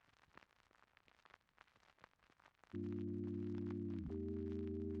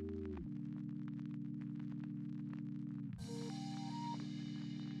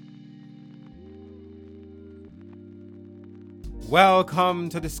Welcome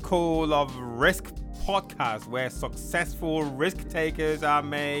to the School of Risk podcast, where successful risk takers are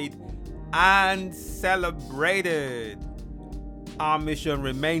made and celebrated. Our mission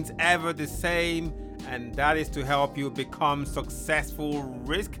remains ever the same, and that is to help you become successful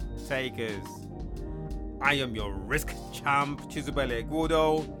risk takers. I am your risk champ, Chizubele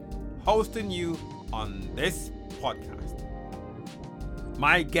Gudo, hosting you on this podcast.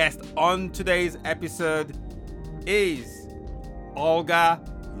 My guest on today's episode is Olga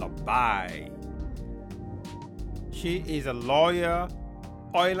Labai. She is a lawyer,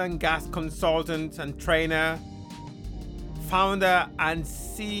 oil and gas consultant and trainer, founder and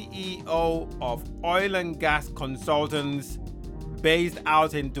CEO of Oil and Gas Consultants based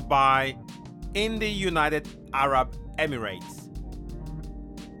out in Dubai in the United Arab Emirates.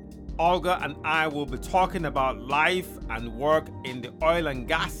 Olga and I will be talking about life and work in the oil and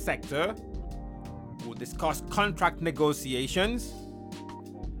gas sector. We'll discuss contract negotiations,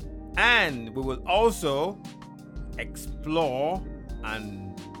 and we will also explore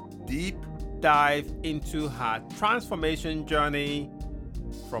and deep dive into her transformation journey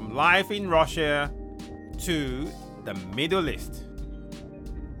from life in Russia to the Middle East.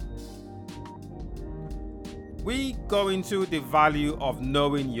 We go into the value of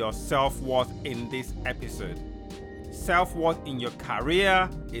knowing your self-worth in this episode. Self-worth in your career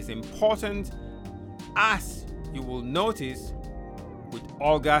is important, as you will notice with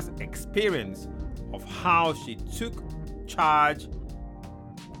Olga's experience of how she took charge,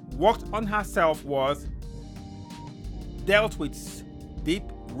 worked on her self-worth, dealt with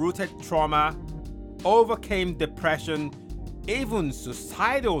deep-rooted trauma, overcame depression, even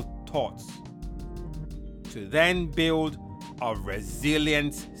suicidal thoughts, to then build a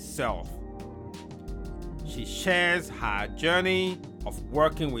resilient self. She shares her journey of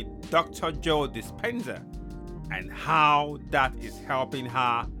working with Dr. Joe Dispenza and how that is helping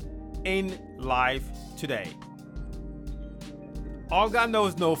her in life today. Olga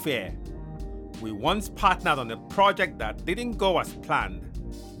knows no fear. We once partnered on a project that didn't go as planned.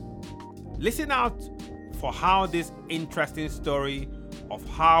 Listen out for how this interesting story of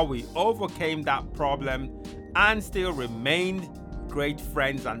how we overcame that problem and still remained great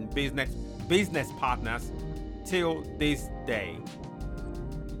friends and business partners till this day.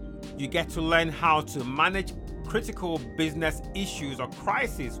 You get to learn how to manage critical business issues or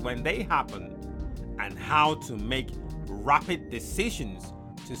crises when they happen, and how to make rapid decisions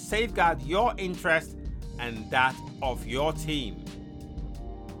to safeguard your interest and that of your team.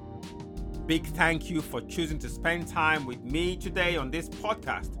 Big thank you for choosing to spend time with me today on this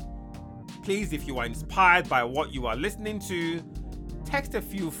podcast. Please, if you are inspired by what you are listening to, text a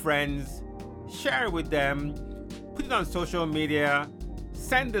few friends, share it with them, put it on social media,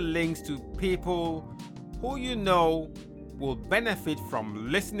 send the links to people who you know will benefit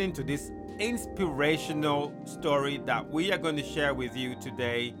from listening to this inspirational story that we are going to share with you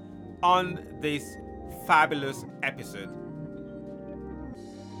today on this fabulous episode.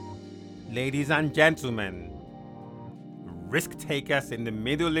 Ladies and gentlemen, risk takers in the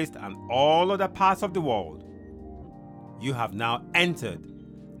Middle East and all other parts of the world, you have now entered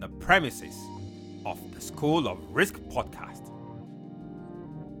the premises of the School of Risk podcast.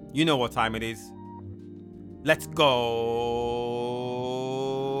 You know what time it is. Let's go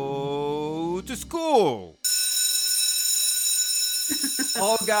to school.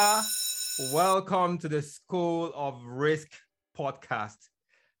 Olga, welcome to the School of Risk podcast.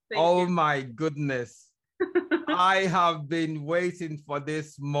 Thank you. My goodness. I have been waiting for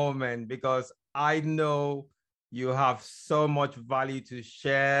this moment because I know you have so much value to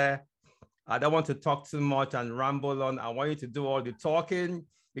share. I don't want to talk too much and ramble on. I want you to do all the talking,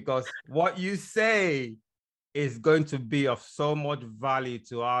 because what you say is going to be of so much value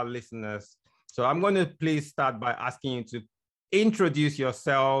to our listeners. So I'm going to please start by asking you to introduce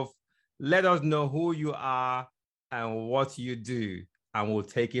yourself. Let us know who you are and what you do, and we'll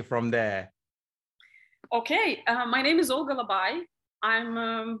take it from there. Okay, my name is Olga Labai.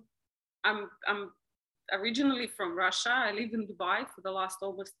 I'm originally from Russia. I live in Dubai for the last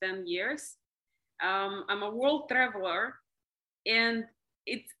almost 10 years. I'm a world traveler, and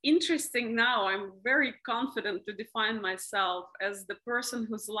it's interesting now. I'm very confident to define myself as the person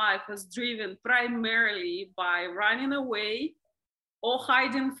whose life is driven primarily by running away or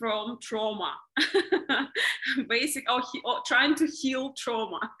hiding from trauma, or trying to heal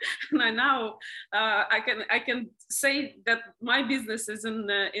trauma. And I now I can say that my business is in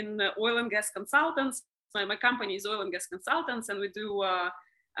oil and gas consultants. My company is Oil and Gas Consultants, and we do a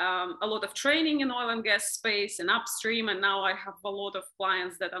lot of training in oil and gas space and upstream. And now I have a lot of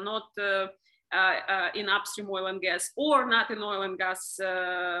clients that are not in upstream oil and gas, or not in oil and gas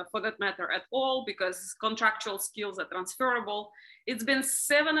for that matter at all, because contractual skills are transferable. It's been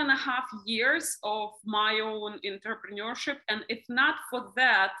 7.5 years of my own entrepreneurship. And if not for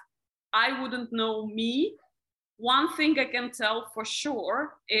that, I wouldn't know me. One thing I can tell for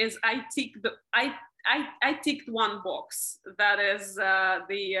sure is I ticked one box. That is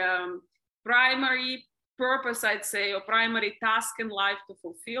the primary purpose, I'd say, or primary task in life to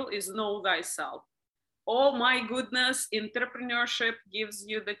fulfill is know thyself. Oh my goodness, entrepreneurship gives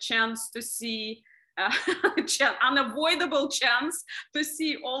you the chance to see, unavoidable chance to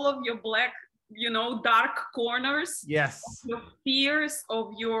see all of your black, dark corners. Yes. Of your fears,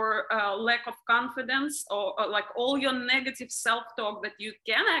 of your lack of confidence, or like all your negative self-talk that you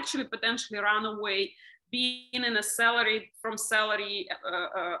can actually potentially run away being in a salary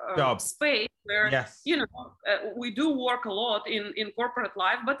space where, yes. We do work a lot in corporate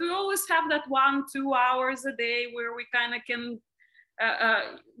life, but we always have that 1-2 hours a day where we kind of can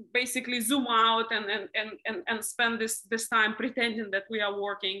basically zoom out and spend this time pretending that we are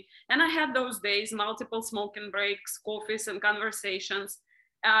working. And I had those days, multiple smoking breaks, coffees and conversations.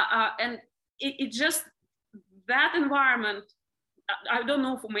 And it just, that environment, I don't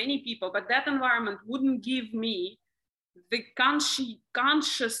know for many people, but that environment wouldn't give me the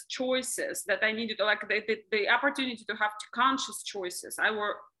conscious choices that I needed, like the opportunity to have conscious choices. I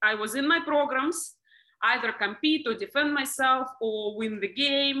was in my programs, either compete or defend myself or win the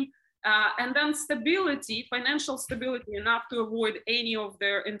game. And then stability, financial stability enough to avoid any of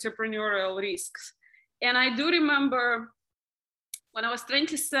their entrepreneurial risks. And I do remember when I was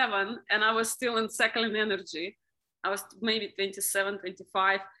 27 and I was still in Sakhalin Energy, I was maybe 27,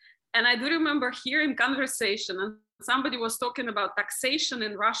 25. And I do remember hearing conversation and somebody was talking about taxation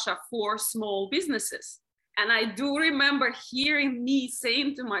in Russia for small businesses. And I do remember hearing me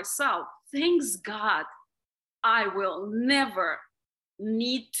saying to myself, thanks God, I will never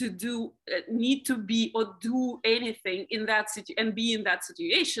need to be or do anything in that and be in that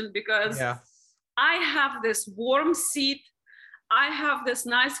situation, because I have this warm seat. I have this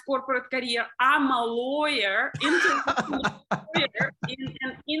nice corporate career. I'm a lawyer, lawyer in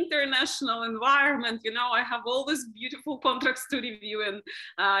an international environment. I have all these beautiful contracts to review and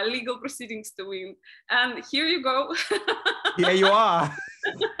legal proceedings to win. And here you go. Here you are.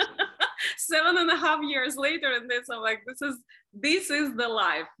 7.5 years later, and this, I'm like, this is the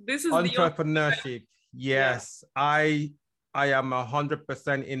life. This is entrepreneurship. Yes, yeah. I am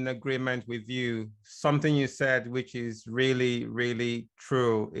 100% in agreement with you. Something you said, which is really, really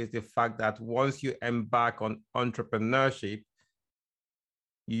true, is the fact that once you embark on entrepreneurship,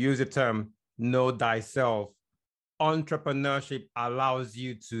 you use the term know thyself. Entrepreneurship allows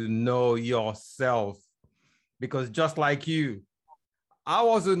you to know yourself, because just like you, I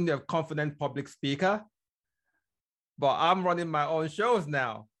wasn't a confident public speaker, but I'm running my own shows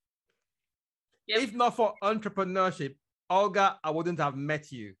now. Yep. If not for entrepreneurship, Olga, I wouldn't have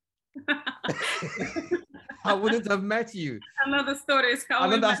met you. I wouldn't have met you. Another story is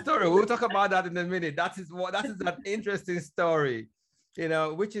how another story. We'll talk about that in a minute. That is an interesting story,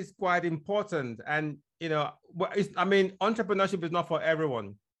 which is quite important. And entrepreneurship is not for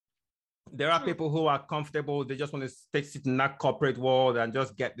everyone. There are people who are comfortable. They just want to sit in that corporate world and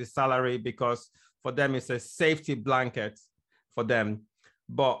just get the salary because for them it's a safety blanket for them.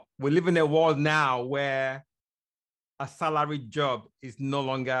 But we live in a world now where a salaried job is no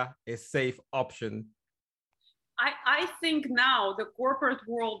longer a safe option. I think now the corporate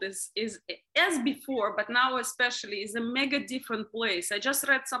world is as before, but now especially is a mega different place. I just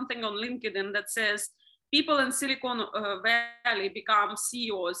read something on LinkedIn that says people in Silicon Valley become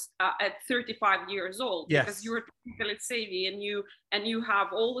CEOs at 35 years old. Yes. Because you're technically savvy and you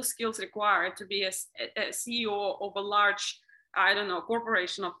have all the skills required to be a CEO of a large,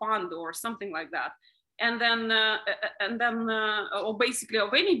 corporation or fund or something like that. And then, or basically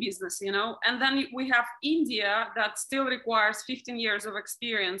of any business, and then we have India that still requires 15 years of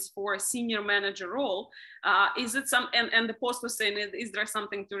experience for a senior manager role. Is it and the post was saying, is there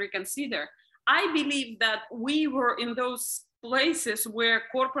something to reconsider? I believe that we were in those places where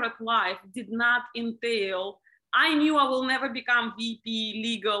corporate life did not entail. I knew I will never become VP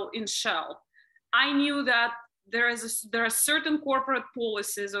legal in Shell. I knew that there are certain corporate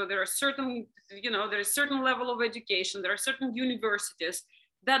policies, or there are certain, there is certain level of education, there are certain universities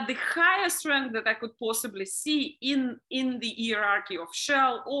that the highest rank that I could possibly see in the hierarchy of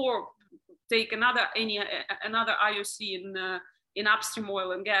Shell, or take another IOC in upstream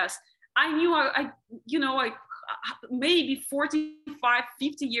oil and gas. I knew I maybe 45,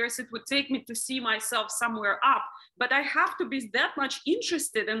 50 years it would take me to see myself somewhere up, but I have to be that much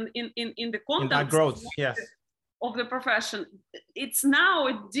interested in the content. In that growth, yes. Of the profession. It's now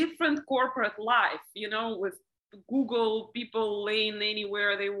a different corporate life, you know, with Google, people laying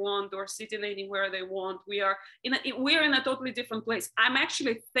anywhere they want or sitting anywhere they want. We're in a totally different place. I'm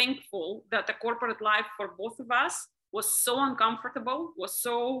actually thankful that the corporate life for both of us was so uncomfortable, was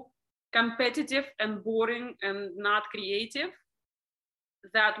so competitive and boring and not creative,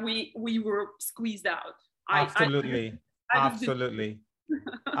 that we were squeezed out. Absolutely. Absolutely.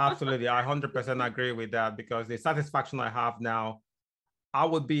 Absolutely. I 100% agree with that, because the satisfaction I have now, I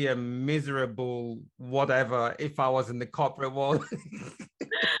would be a miserable whatever if I was in the corporate world.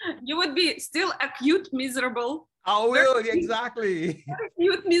 You would be still acute miserable. I will, exactly.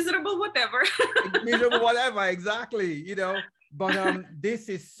 Acute miserable whatever. Miserable whatever, exactly. You know, but this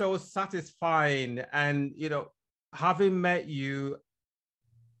is so satisfying. And, you know, having met you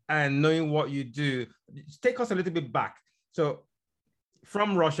and knowing what you do, take us a little bit back. So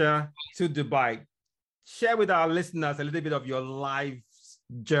from Russia to Dubai, share with our listeners a little bit of your life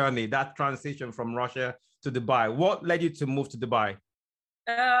journey, that transition from Russia to Dubai. What led you to move to Dubai?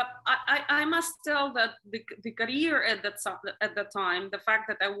 I must tell that the career at that time, the fact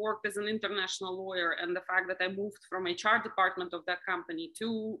that I worked as an international lawyer and the fact that I moved from HR department of that company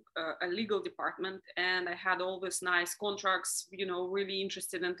to a legal department, and I had all these nice contracts, you know, really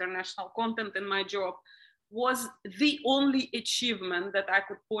interested in international content in my job, was the only achievement that I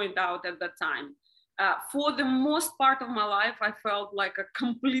could point out at that time. For the most part of my life, I felt like a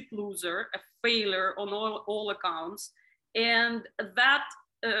complete loser, a failure on all accounts. And that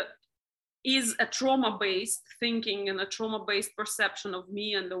is a trauma-based thinking and a trauma-based perception of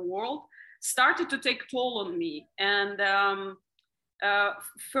me and the world started to take toll on me. And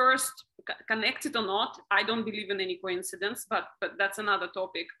first, connected or not, I don't believe in any coincidence, but that's another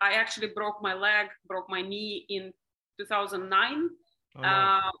topic. I actually broke my leg, broke my knee in 2009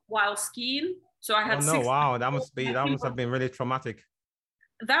 while skiing. So I had wow, that must have been really traumatic.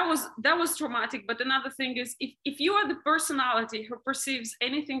 That was traumatic. But another thing is, if you are the personality who perceives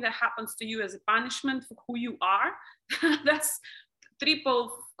anything that happens to you as a punishment for who you are, that's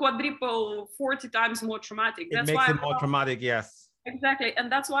triple, quadruple, 40 times more traumatic. That's it makes it more traumatic, yes. Exactly.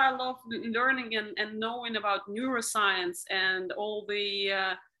 And that's why I love learning and knowing about neuroscience and all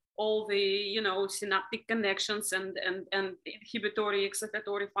the you know, synaptic connections and inhibitory,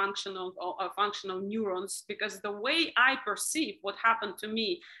 excitatory function of neurons, because the way I perceive what happened to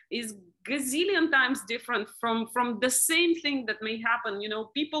me is gazillion times different from the same thing that may happen. You know,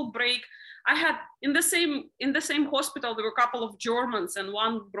 people break. I had in the same hospital, there were a couple of Germans, and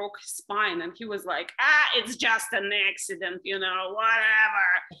one broke his spine, and he was like, it's just an accident, you know, whatever.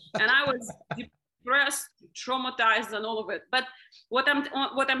 And I was depressed, traumatized, and all of it. But what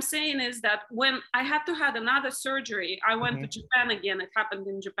I'm saying is that when I had to have another surgery, I went to Japan again. It happened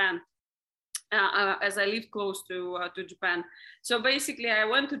in Japan, as I lived close to Japan. So basically, I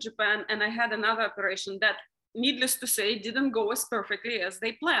went to Japan and I had another operation that, needless to say, didn't go as perfectly as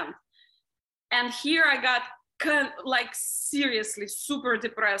they planned. And here I got like seriously super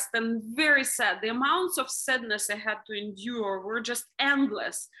depressed and very sad. The amounts of sadness I had to endure were just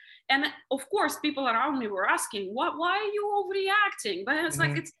endless. And of course, people around me were asking, why are you overreacting? But it's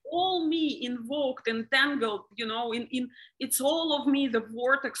like, it's all me invoked, entangled, you know, it's all of me, the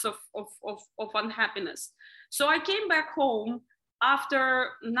vortex of unhappiness. So I came back home after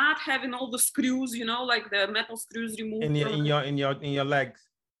not having all the screws, you know, like the metal screws removed in your legs.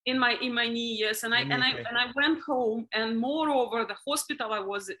 In my knee, yes. And I went home, and moreover, the hospital I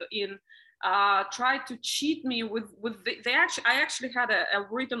was in tried to cheat me with I actually had a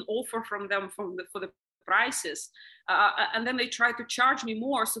written offer from them for the prices, and then they tried to charge me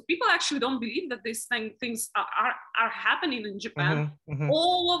more. So people actually don't believe that these things are happening in Japan.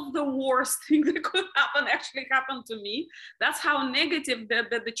 All of the worst things that could happen actually happened to me. That's how negative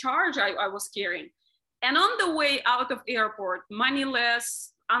the charge I was carrying. And on the way out of airport,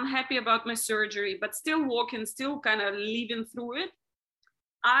 moneyless, unhappy about my surgery, but still walking, still kind of living through it.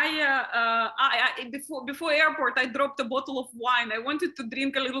 Before airport, I dropped a bottle of wine. I wanted to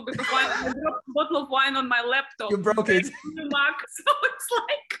drink a little bit of wine. I dropped a bottle of wine on my laptop. You broke it. So it's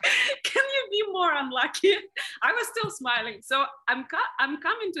like, can you be more unlucky? I was still smiling. So I'm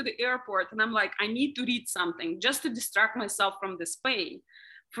coming to the airport, and I'm like, I need to read something just to distract myself from this pain,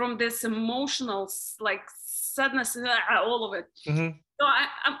 from this emotional like sadness, all of it. So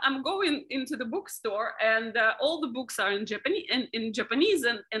I'm going into the bookstore, and all the books are in Japanese,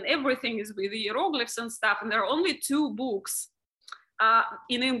 and everything is with hieroglyphs and stuff. And there are only two books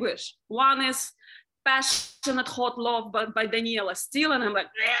in English. One is Passionate Hot Love by Daniela Steele. And I'm like,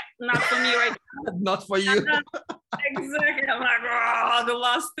 not for me right now. Not for you. Exactly. I'm like, oh, the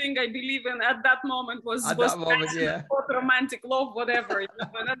last thing I believe in at that moment was romantic love, whatever.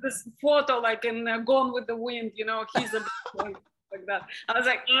 And at this photo, like in Gone with the Wind, he's a like that. I was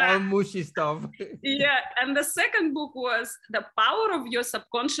like, all mushy stuff. Yeah. And the second book was The Power of Your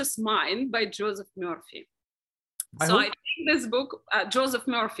Subconscious Mind by Joseph Murphy. I think this book, Joseph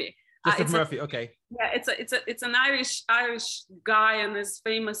Murphy. Okay. Yeah, it's an Irish guy, and is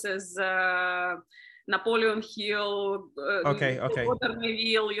famous as Napoleon Hill,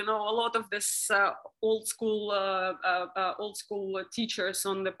 Waterville, a lot of this old school teachers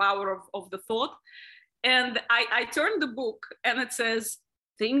on the power of the thought. And I turned the book, and it says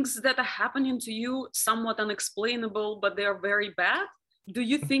things that are happening to you, somewhat unexplainable, but they are very bad. Do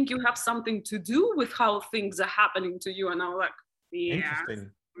you think you have something to do with how things are happening to you? And I was like, yeah,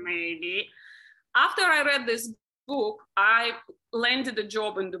 maybe. After I read this book, I landed a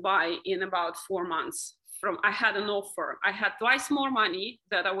job in Dubai in about 4 months. I had an offer. I had twice more money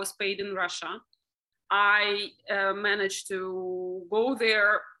that I was paid in Russia. I managed to go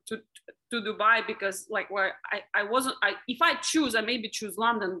there to Dubai because if I choose, I maybe choose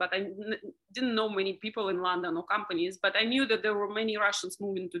London, but I didn't know many people in London or companies, but I knew that there were many Russians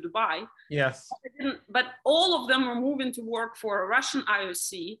moving to Dubai. Yes. But all of them were moving to work for a Russian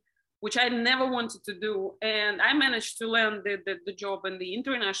IOC, which I never wanted to do. And I managed to land the job in the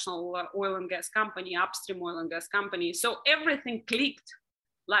international oil and gas company, upstream oil and gas company. So everything clicked,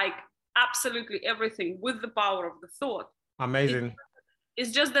 like absolutely everything, with the power of the thought. Amazing.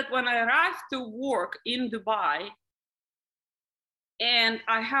 It's just that when I arrived to work in Dubai, and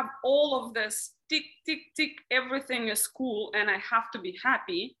I have all of this tick, tick, tick, everything is cool, and I have to be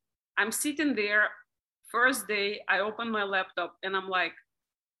happy. I'm sitting there, first day, I open my laptop, and I'm like,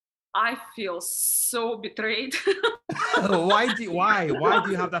 I feel so betrayed. Why do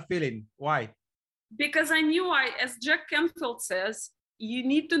you have that feeling? Why? Because I knew, as Jack Canfield says, you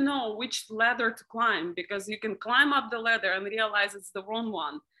need to know which ladder to climb, because you can climb up the ladder and realize it's the wrong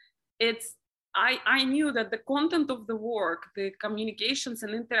one. I knew that the content of the work, the communications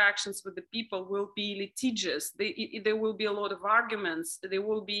and interactions with the people will be litigious. There will be a lot of arguments. There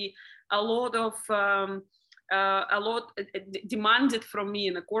will be a lot demanded from me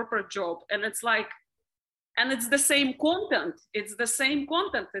in a corporate job. And it's like, and it's the same content. It's the same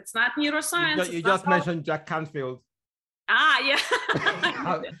content. It's not neuroscience. You just mentioned Jack Canfield. Yeah.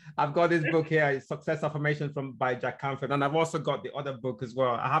 I've got this book here, Success Affirmation by Jack Canfield, and I've also got the other book as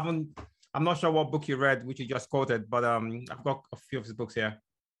well. I'm not sure what book you read, which you just quoted, but I've got a few of his books here.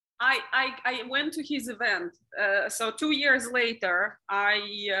 I went to his event. So 2 years later,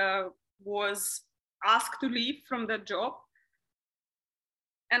 I was asked to leave from that job,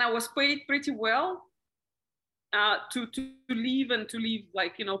 and I was paid pretty well to leave, and to leave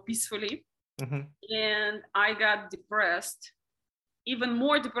peacefully. Mm-hmm. And I got depressed, even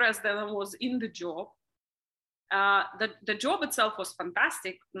more depressed than I was in the job. The job itself was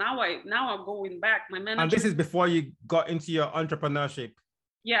fantastic. Now I'm going back. My manager. And this is before you got into your entrepreneurship.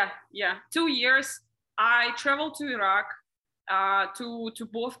 Yeah. 2 years. I traveled to Iraq, to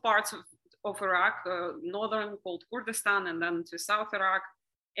both parts of Iraq, northern called Kurdistan, and then to South Iraq.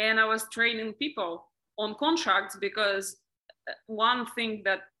 And I was training people on contracts, because one thing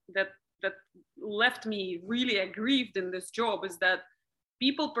that left me really aggrieved in this job is that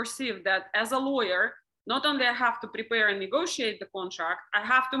people perceive that as a lawyer, not only I have to prepare and negotiate the contract, I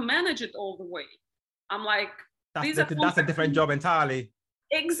have to manage it all the way. I'm like, that's a different job entirely.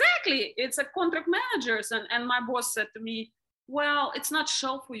 Exactly. It's a contract managers. And my boss said to me, well, it's not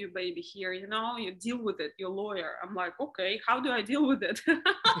show for you, baby, here, you deal with it, you're a lawyer. I'm like, okay, how do I deal with it?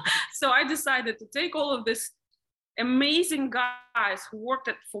 So I decided to take all of this amazing guys who worked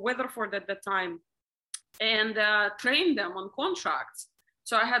for Weatherford at the time and train them on contracts.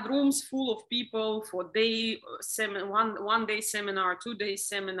 So I had rooms full of people for one day seminar, 2 day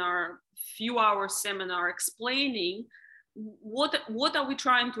seminar, few hours seminar, explaining what are we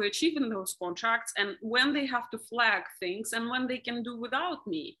trying to achieve in those contracts, and when they have to flag things, and when they can do without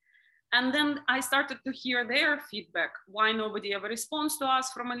me. And then I started to hear their feedback, why nobody ever responds to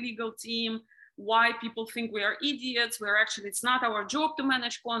us from a legal team, why people think we are idiots, it's not our job to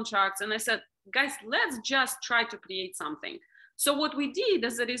manage contracts. And I said, guys, let's just try to create something. So what we did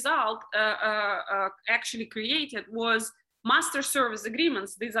as a result, actually created, was master service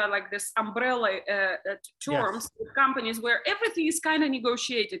agreements. These are like this umbrella terms with companies where everything is kind of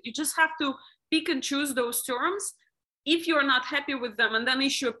negotiated. You just have to pick and choose those terms. If you're not happy with them, and then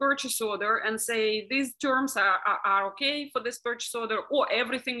issue a purchase order and say, these terms are okay for this purchase order, or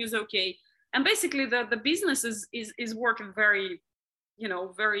everything is okay. And basically the business is working very,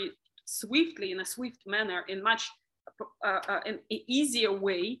 very swiftly, in a swift manner, in much an easier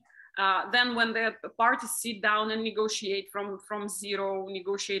way than when the parties sit down and negotiate from zero,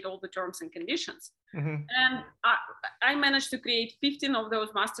 negotiate all the terms and conditions. Mm-hmm. And I managed to create 15 of those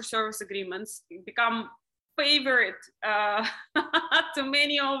master service agreements, become favorite to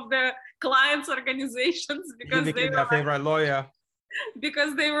many of the clients' organizations, because You became their favorite lawyer.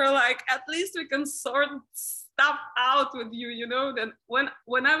 Because they were like, at least we can sort stuff out with you, Then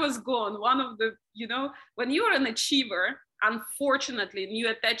when I was gone, one of the, when you're an achiever, unfortunately, and you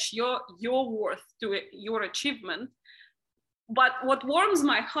attach your worth to it, your achievement. But what warmed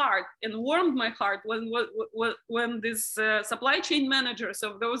my heart when these supply chain managers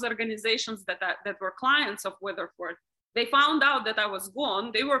of those organizations that were clients of Weatherford, they found out that I was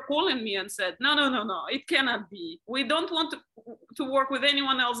gone. They were calling me and said, no, it cannot be. We don't want to work with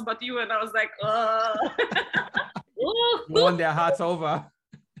anyone else but you. And I was like, Won their hearts over.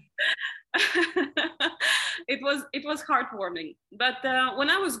 It was heartwarming. But when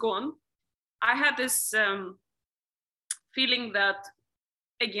I was gone, I had this feeling that,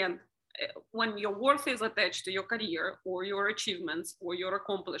 again, when your worth is attached to your career or your achievements or your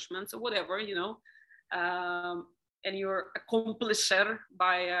accomplishments or whatever, and you're accomplisher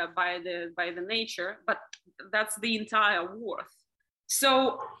by the nature, but that's the entire worth.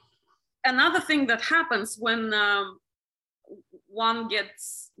 So another thing that happens when one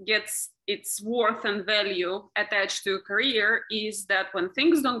gets its worth and value attached to a career is that when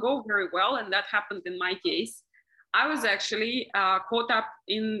things don't go very well, and that happened in my case, I was actually caught up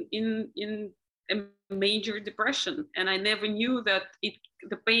in a major depression, and I never knew that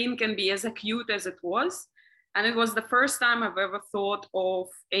the pain can be as acute as it was. And it was the first time I've ever thought of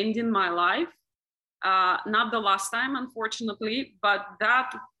ending my life. Not the last time, unfortunately, but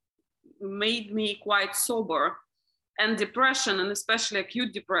that made me quite sober. And depression, and especially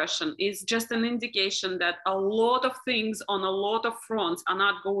acute depression, is just an indication that a lot of things on a lot of fronts are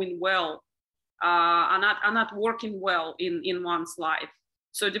not going well, are not working well in one's life.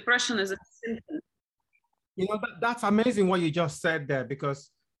 So depression is a symptom. That's amazing what you just said there, because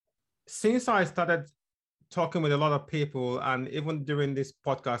since I started talking with a lot of people, and even during this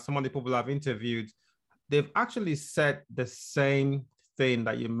podcast, some of the people I've interviewed, they've actually said the same thing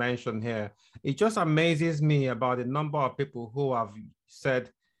that you mentioned here. It just amazes me about the number of people who have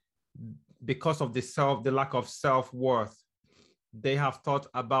said, because of the lack of self-worth, they have thought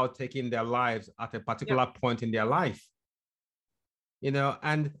about taking their lives at a particular point in their life.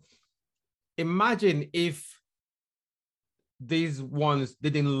 And imagine if these ones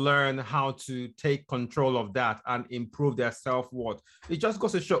didn't learn how to take control of that and improve their self-worth. It just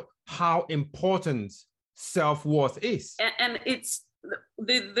goes to show how important self-worth is. And it's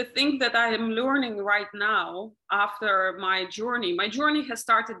the thing that I am learning right now after my journey. My journey has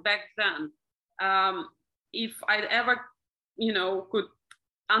started back then. If I'd ever, could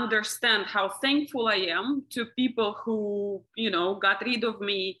understand how thankful I am to people who, got rid of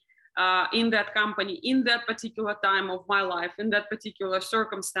me in that company, in that particular time of my life, in that particular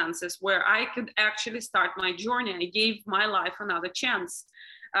circumstances where I could actually start my journey. I gave my life another chance.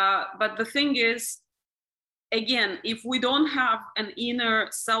 But the thing is, again, if we don't have an inner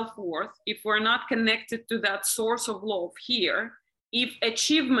self-worth, if we're not connected to that source of love here, if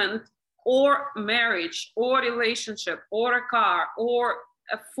achievement or marriage or relationship or a car or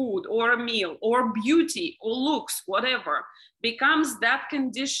a food or a meal or beauty or looks, whatever, becomes that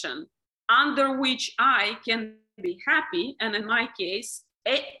condition under which I can be happy, and in my case,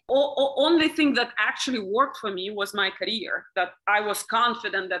 only thing that actually worked for me was my career, that I was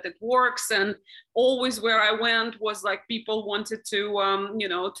confident that it works, and always where I went was like people wanted to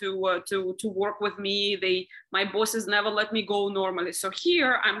work with me. My bosses never let me go normally. So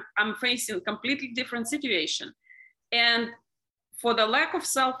here I'm facing a completely different situation, and for the lack of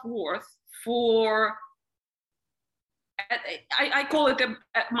self-worth, I call it a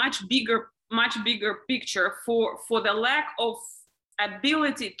much bigger picture, for the lack of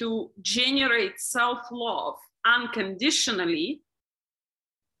ability to generate self-love unconditionally,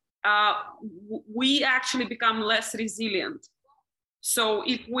 we actually become less resilient. So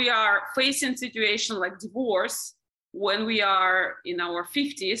if we are facing situations like divorce when we are in our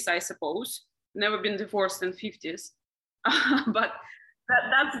 50s, I suppose, never been divorced in 50s, but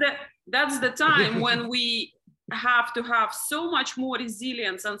that's the time when we have to have so much more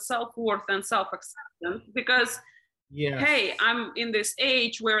resilience and self-worth and self-acceptance, because hey, I'm in this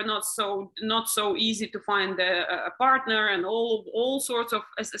age where not so easy to find a partner, and all sorts of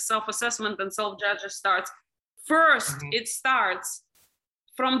self-assessment and self-judgment starts. First, it starts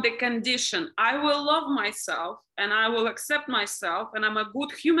from the condition, I will love myself and I will accept myself and I'm a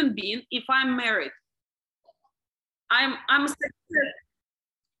good human being if I'm married. I'm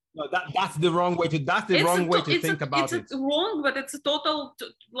No, that's the wrong way to think about it. It's wrong, but it's a total,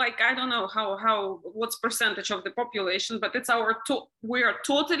 like, I don't know what's percentage of the population, but it's we are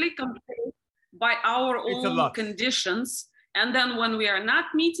totally controlled by our own conditions. And then when we are not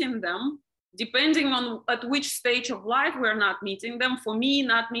meeting them, depending on at which stage of life we're not meeting them, for me,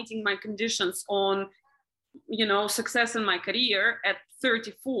 not meeting my conditions on, success in my career at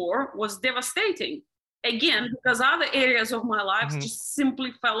 34 was devastating. Again, because other areas of my life just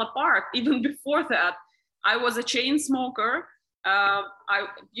simply fell apart. Even before that, I was a chain smoker. I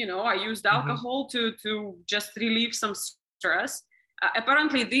used alcohol to just relieve some stress.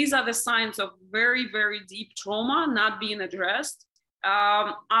 Apparently, these are the signs of very, very deep trauma not being addressed.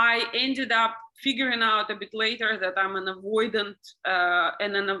 I ended up figuring out a bit later that I'm an avoidant,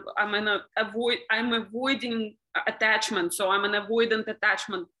 I'm avoiding attachment. So I'm an avoidant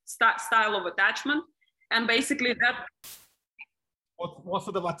attachment style of attachment. And basically that. What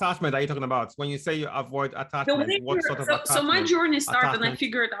sort of attachment are you talking about? When you say you avoid attachment, what sort of attachment? So my journey started and I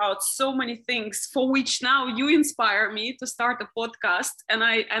figured out so many things for which now you inspire me to start a podcast. And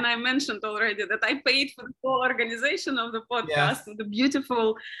I mentioned already that I paid for the whole organization of the podcast with a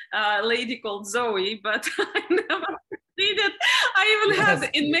beautiful lady called Zoe, but I never succeeded. I even had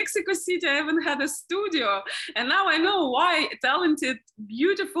in Mexico City, I even had a studio. And now I know why talented,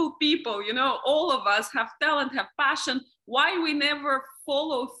 beautiful people, all of us have talent, have passion, why we never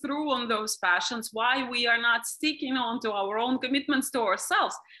follow through on those passions, why we are not sticking on to our own commitments to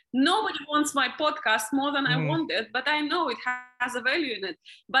ourselves. Nobody wants my podcast more than I want it, but I know it has a value in it.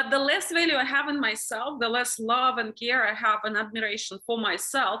 But the less value I have in myself, the less love and care I have and admiration for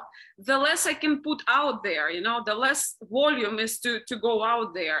myself, the less I can put out there, the less volume is to go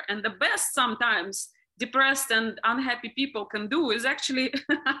out there. And the best sometimes depressed and unhappy people can do is actually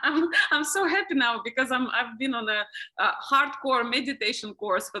I'm so happy now because I've been on a hardcore meditation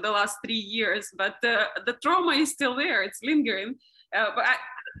course for the last 3 years, but the trauma is still there, it's lingering. But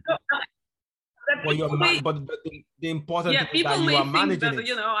the important thing is that you are managing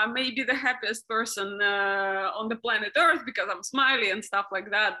it. I may be the happiest person on the planet Earth because I'm smiley and stuff like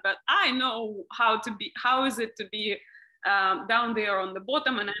that, but I know how is it to be down there on the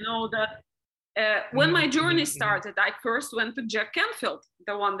bottom. And I know that when my journey started, I first went to Jack Canfield,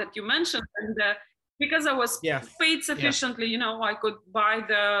 the one that you mentioned, and because I was paid sufficiently, I could buy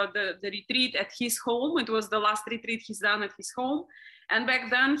the retreat at his home. It was the last retreat he's done at his home, and back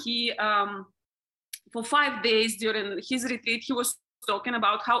then he, for 5 days during his retreat, he was talking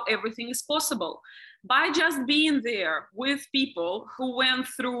about how everything is possible by just being there with people who went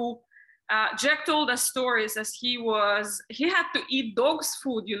through. Jack told us stories as he had to eat dog's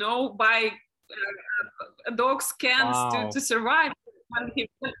food, by dogs' cans to survive. He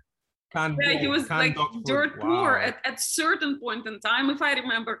was like dirt poor at certain point in time, if I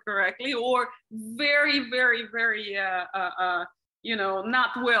remember correctly, or very, very, very, not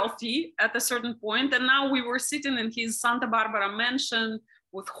wealthy at a certain point. And now we were sitting in his Santa Barbara mansion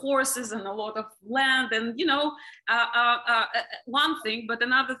with horses and a lot of land, and one thing, but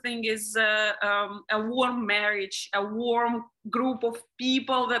another thing is a warm marriage, a warm group of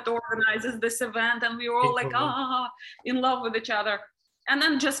people that organizes this event, and we were all like in love with each other. And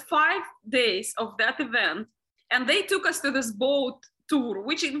then just 5 days of that event, and they took us to this boat tour,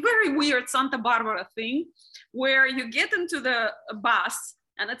 which is very weird Santa Barbara thing, where you get into the bus.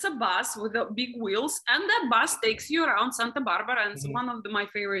 And it's a bus with big wheels, and that bus takes you around Santa Barbara, and it's one of my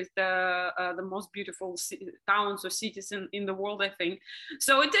favorite, the most beautiful towns or cities in the world, I think.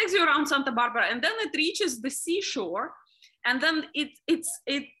 So it takes you around Santa Barbara, and then it reaches the seashore, and then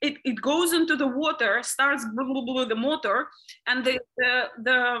it goes into the water, starts the motor, and the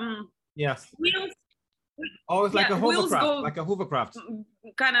wheels. Oh, it's like a hovercraft,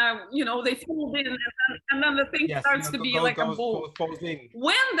 kind of, they fold in, and then the thing starts to be like a boat.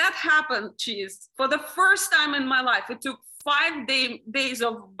 When that happened, for the first time in my life, it took 5 days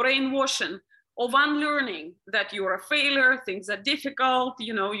of brainwashing, of unlearning that you're a failure, things are difficult,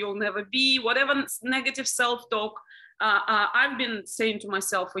 you'll never be, whatever negative self-talk I've been saying to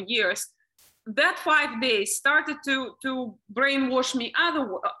myself for years. That 5 days started to brainwash me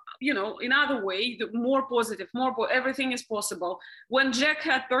in other way, more positive, everything is possible. When Jack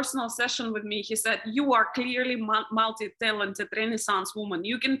had personal session with me, he said, you are clearly multi-talented Renaissance woman.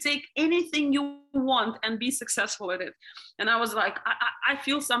 You can take anything you want and be successful at it. And I was like, I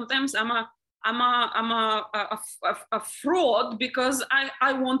feel sometimes I'm a a fraud because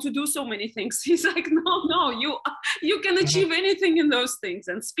I want to do so many things. He's like, no, you can achieve anything in those things,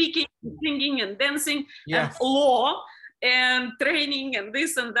 and speaking, and singing, and dancing, and law, and training, and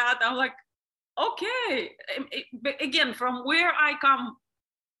this and that. I'm like, okay. But again, from where I come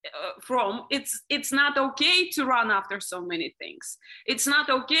from, it's not okay to run after so many things. It's not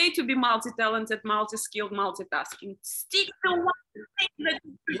okay to be multi-talented, multi-skilled, multitasking. Stick to one thing that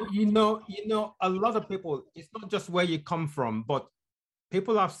you know, a lot of people, it's not just where you come from, but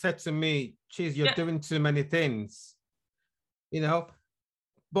people have said to me, geez, you're doing too many things, you know,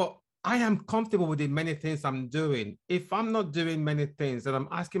 but I am comfortable with the many things I'm doing. If I'm not doing many things, and I'm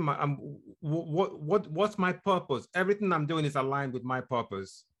asking what's my purpose? Everything I'm doing is aligned with my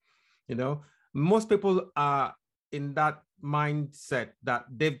purpose. You know, most people are in that mindset that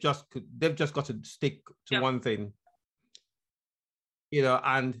they've just got to stick to one thing, you know,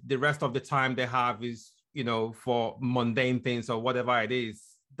 and the rest of the time they have is, you know, for mundane things or whatever it is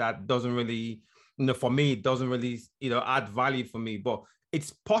that doesn't really, you know, for me, it doesn't really, you know, add value for me. But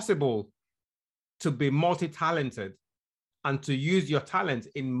it's possible to be multi-talented and to use your talent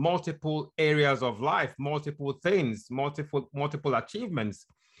in multiple areas of life, multiple things, multiple achievements.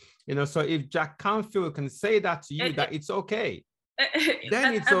 You know, so if Jack Canfield can say that to you, that it's okay,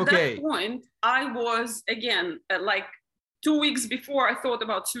 then it's okay. At that point, I was, again, like 2 weeks before I thought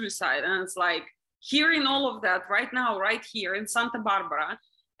about suicide. And it's like hearing all of that right now, right here in Santa Barbara,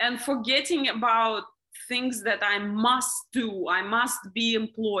 and forgetting about things that I must do. I must be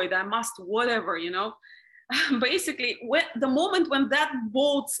employed. I must whatever, you know. Basically, the moment when that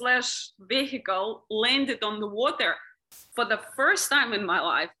boat/vehicle landed on the water, for the first time in my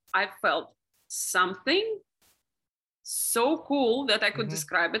life, I felt something so cool that I could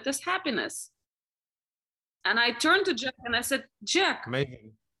describe it as happiness. And I turned to Jack and I said, Jack,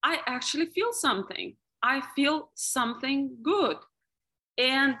 amazing. I actually feel something. I feel something good.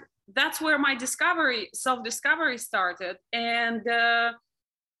 And that's where my self-discovery started. And the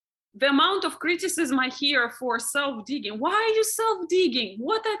amount of criticism I hear for self-digging. Why are you self-digging?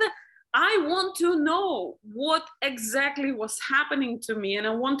 What are the... I want to know what exactly was happening to me. And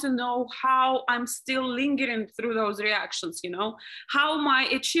I want to know how I'm still lingering through those reactions, you know, how my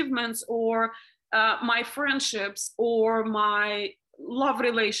achievements or my friendships or my love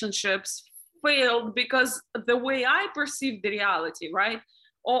relationships failed because the way I perceive the reality, right?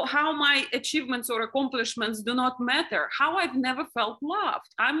 Or how my achievements or accomplishments do not matter, how I've never felt loved.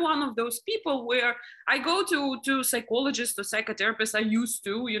 I'm one of those people where I go to psychologists, to psychotherapists, I used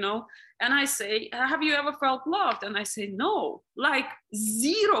to, you know, and I say, have you ever felt loved? And I say, no, like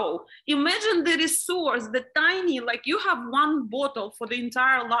zero. Imagine the resource, the tiny, like you have one bottle for the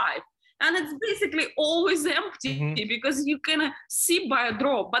entire life. And it's basically always empty because you can sip by a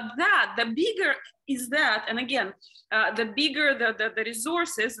drop. But the bigger is that. And again, the bigger the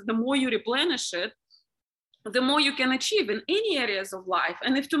resources, the more you replenish it, the more you can achieve in any areas of life.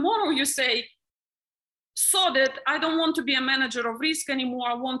 And if tomorrow you say, so that I don't want to be a manager of risk anymore,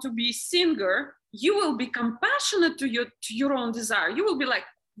 I want to be a singer, you will be compassionate to your own desire. You will be like,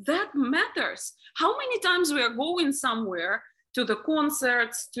 that matters. How many times we are going somewhere, to the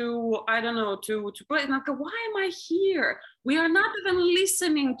concerts, to, I don't know, to play. Like, why am I here? We are not even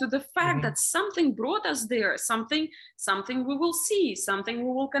listening to the fact that something brought us there, something we will see, something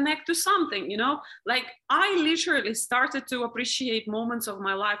we will connect to something, you know? Like, I literally started to appreciate moments of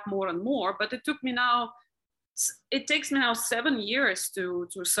my life more and more, but it takes me now 7 years to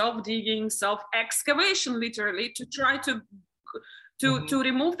self-digging, self-excavation, literally, to try to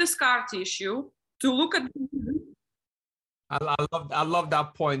remove the scar tissue, to look at... I love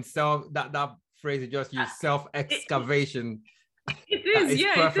that point. So that phrase you just used, self-excavation. It is,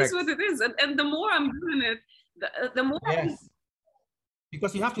 yeah, perfect. It is what it is. And the more I'm doing it, the more... Yes.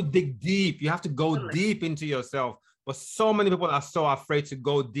 Because you have to dig deep. You have to go deep into yourself. But so many people are so afraid to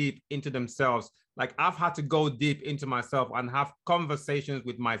go deep into themselves. Like, I've had to go deep into myself and have conversations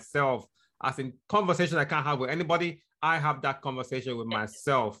with myself. As in conversation I can't have with anybody, I have that conversation with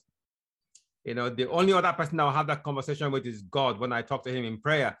myself. You know, the only other person I'll have that conversation with is God when I talk to him in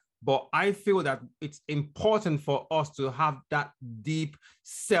prayer. But I feel that it's important for us to have that deep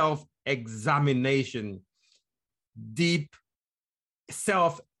self-examination, deep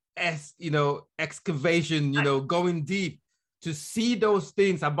excavation, you know, going deep to see those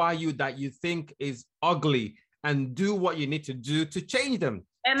things about you that you think is ugly and do what you need to do to change them,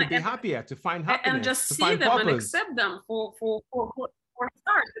 to be happier, to find happiness, and just to see find them purpose. And accept them for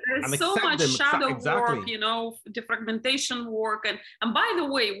start. There's so much shadow work, you know, defragmentation work. And by the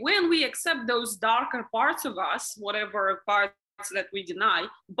way, when we accept those darker parts of us, whatever parts that we deny.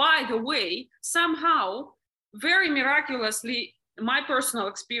 By the way, somehow, very miraculously, my personal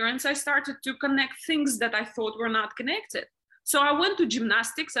experience, I started to connect things that I thought were not connected. So I went to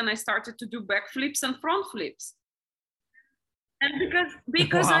gymnastics and I started to do backflips and front flips. And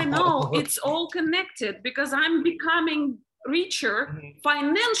because Wow. I know it's all connected, because I'm becoming richer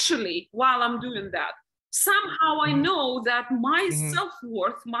financially while I'm doing that. Somehow I know that my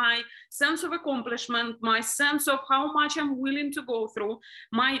self-worth, my sense of accomplishment, my sense of how much I'm willing to go through,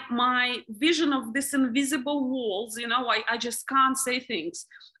 my vision of this invisible walls, I just can't say things.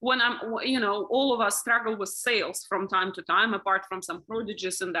 When all of us struggle with sales from time to time, apart from some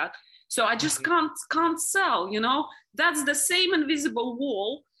prodigies and that. So I just can't sell, That's the same invisible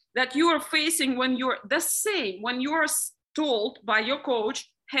wall that you are facing when you're told by your coach,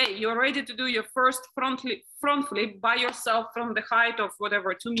 hey, you're ready to do your first front flip by yourself from the height of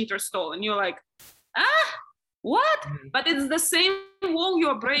whatever, 2 meters tall. And you're like, what? But it's the same wall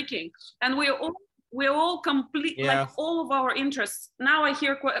you're breaking. And we're all complete, like all of our interests now I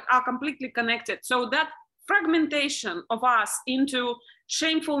hear are completely connected. So that fragmentation of us into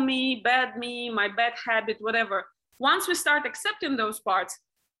shameful me, my bad habit, whatever. Once we start accepting those parts,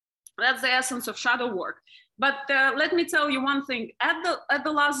 that's the essence of shadow work. But let me tell you one thing. At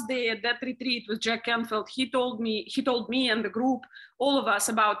the last day at that retreat with Jack Canfield, he told me and the group, all of us,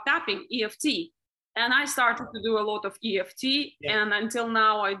 about tapping EFT. And I started to do a lot of EFT. And until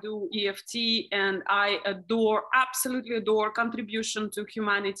now, I do EFT. And I absolutely adore Contribution to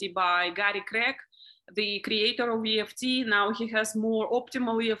Humanity by Gary Craig, the creator of EFT. Now he has more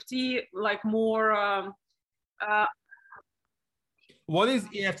optimal EFT, like more... What is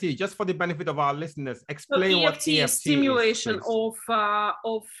EFT? Just for the benefit of our listeners, explain what EFT is. Stimulation of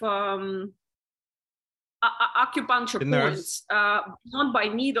acupuncture points, not by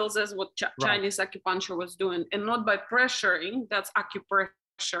needles as what Chinese acupuncture was doing, and not by pressuring, that's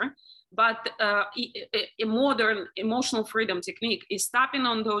acupressure, but a modern emotional freedom technique is tapping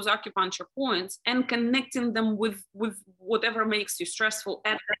on those acupuncture points and connecting them with whatever makes you stressful.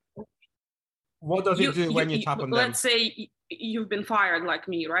 And what does it do when you tap on them? Let's say you've been fired like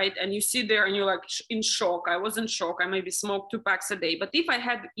me, right? And you sit there and you're like in shock. I was in shock. I maybe smoked 2 packs a day. But if I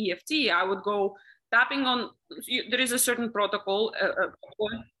had EFT, I would go tapping on, there is a certain protocol.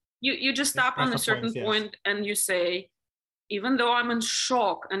 You just tap on a certain point and you say, even though I'm in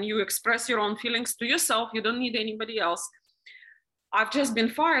shock, and you express your own feelings to yourself, you don't need anybody else. I've just been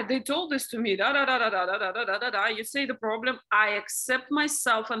fired. They told this to me, da, da, da, da, da, da, da, da, da, da. You say the problem, I accept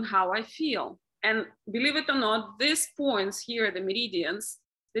myself and how I feel. And believe it or not, these points here, the meridians,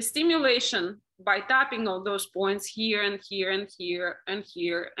 the stimulation by tapping on those points here and here and here and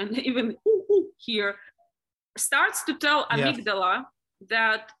here, and even here, starts to tell amygdala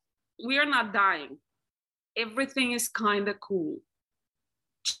that we are not dying. Everything is kind of cool.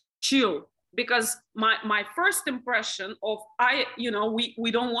 Chill. Because my first impression of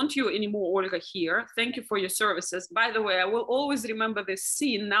we don't want you anymore, Olga, here. Thank you for your services. By the way, I will always remember this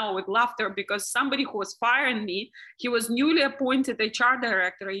scene now with laughter, because somebody who was firing me, he was newly appointed HR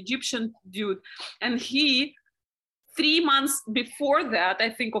director, Egyptian dude, and he 3 months before that, I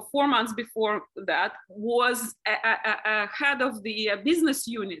think, or 4 months before that, was a head of the business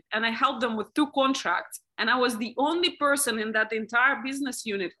unit, and I helped them with 2 contracts. And I was the only person in that entire business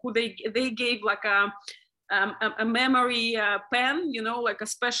unit who they gave like a memory pen, like a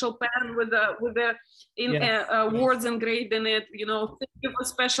special pen with words engraved in it, thank you for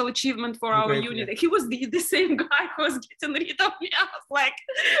special achievement for our unit. He was the same guy who was getting rid of me. I was like,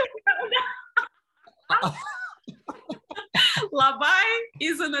 Labai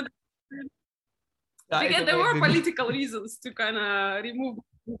isn't it? Again, there were political reasons to kind of remove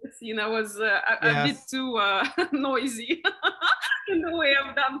the scene. I was a bit too noisy in the way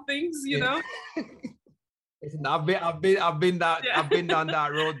I've done things, Listen, I've been down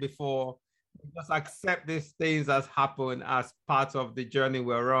that road before. Just accept these things as happen as part of the journey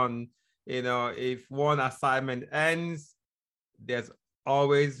we're on. If one assignment ends, there's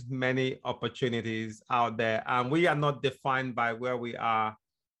always many opportunities out there, and we are not defined by where we are.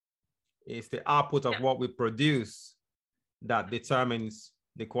 It's the output of what we produce that determines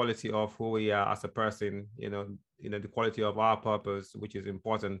the quality of who we are as a person, the quality of our purpose, which is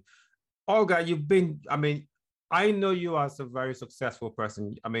important. Olga, I know you as a very successful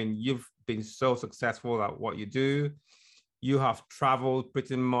person. You've been so successful at what you do. You have traveled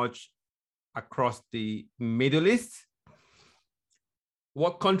pretty much across the Middle East.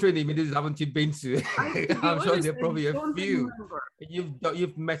 What country in the Middle East haven't you been to? I'm sure there are probably a few.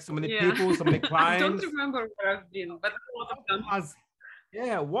 You've met so many people, so many clients. I don't remember where I've been, but a lot of them.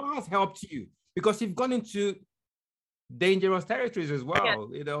 What has helped you? Because you've gone into dangerous territories as Yeah. well,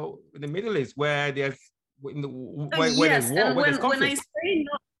 you know, in the Middle East where there's where there's Yes, war, and where there's when I conflict. say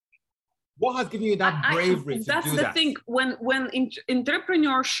no, What has given you that bravery to that's do the that? thing. When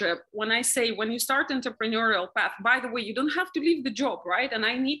entrepreneurship, when I say when you start entrepreneurial path, by the way, you don't have to leave the job, right? And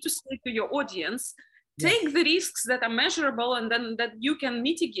I need to say to your audience, take the risks that are measurable and then that you can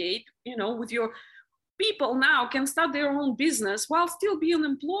mitigate, you know, with your people now can start their own business while still being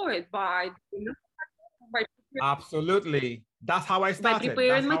employed by, you know, by Absolutely. That's how I by started.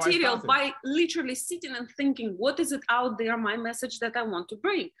 preparing That's how I material, started. by literally sitting and thinking, what is it out there, my message that I want to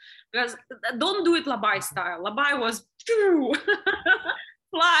bring? Because don't do it Labai style. Labai was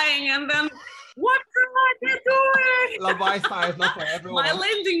flying and then, what are you doing? Labai style is not for everyone. My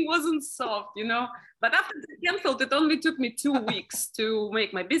landing wasn't soft, you know. But after the canceled, it only took me 2 weeks to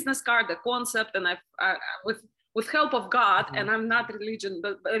make my business card, the concept, and I with help of God, and I'm not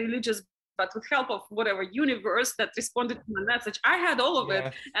religious, but with help of whatever universe that responded to my message, I had all of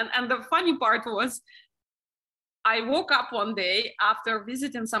it. And the funny part was, I woke up one day after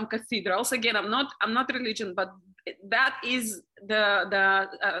visiting some cathedrals. Again, I'm not religion, but that is the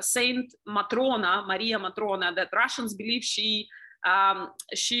Saint Matrona, Maria Matrona, that Russians believe she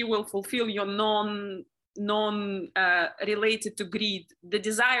will fulfill your non related to greed, the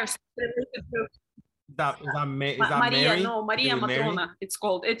desires related to. Is that Maria, Mary? no, Maria Matrona, Mary? it's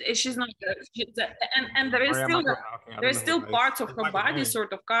called. She's not, and there is Maria still Matrona. Okay, there's still parts of her body Mary.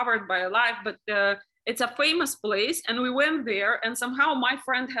 sort of covered by a life, but it's a famous place, and we went there, and somehow my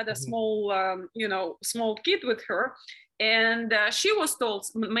friend had a small, small kid with her, and she was told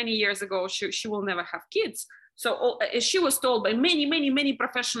many years ago she will never have kids. So she was told by many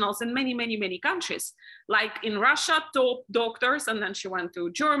professionals in many countries, like in Russia, top doctors, and then she went to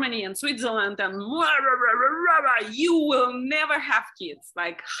Germany and Switzerland, and you will never have kids.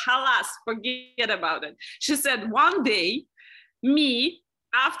 Like, halas, forget about it. She said, one day, me,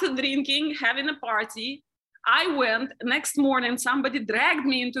 after drinking, having a party, I went, next morning, somebody dragged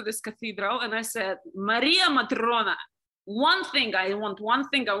me into this cathedral, and I said, Maria Matrona, one thing I want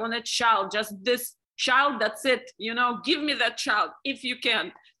a child, just this child, that's it, you know, give me that child if you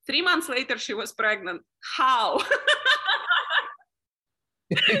can. 3 months later, she was pregnant. How?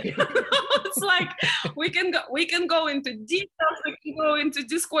 It's like we can go into details, we can go into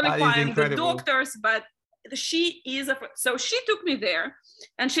disqualifying the doctors, but she is so she took me there,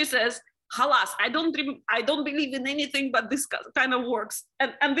 and she says, halas, I don't believe in anything but this kind of works,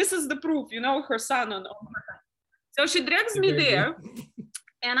 and this is the proof, you know, her son and all that. So she drags me there.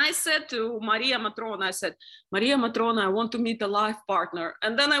 And I said to Maria Matrona, I said, Maria Matrona, I want to meet a life partner.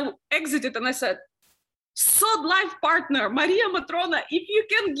 And then I exited and I said, so life partner, Maria Matrona, if you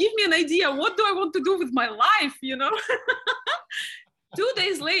can give me an idea, what do I want to do with my life, you know? 2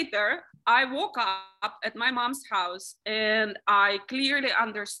 days later, I woke up at my mom's house and I clearly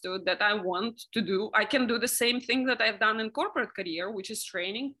understood that I can do the same thing that I've done in corporate career, which is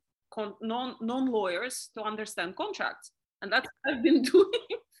training non-lawyers to understand contracts. And that's what I've been doing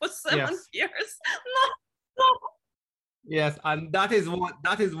for 7 years. Yes, and that is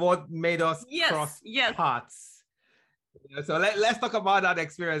what made us cross paths. So let's talk about that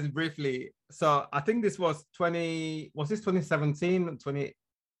experience briefly. So I think this was 2017,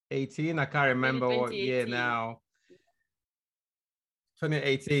 2018? I can't remember what year now.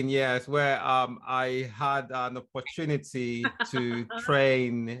 2018, yes, where I had an opportunity to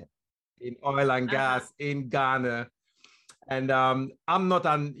train in oil and gas in Ghana. And I'm not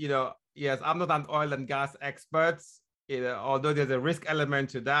an oil and gas expert, although there's a risk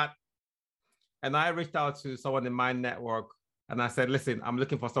element to that. And I reached out to someone in my network and I said, listen, I'm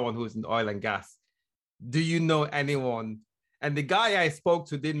looking for someone who's in oil and gas. Do you know anyone? And the guy I spoke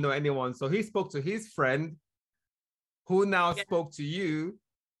to didn't know anyone. So he spoke to his friend who now spoke to you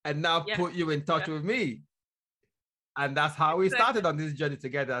and now put you in touch with me. And that's how we started on this journey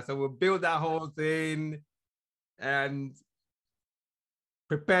together. So we built that whole thing and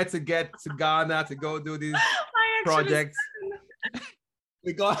prepared to get to Ghana to go do these projects.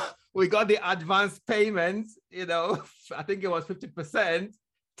 We got the advance payments, you know, I think it was 50%.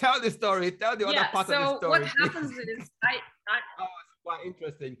 Tell the story, tell the other part of the story. So what happens is oh, it's quite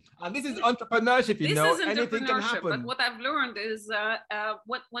interesting. And this is entrepreneurship, you know, anything can happen. But what I've learned is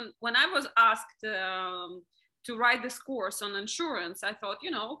when I was asked to write this course on insurance, I thought,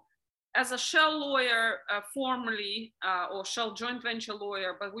 you know, as a Shell lawyer, formerly, or Shell joint venture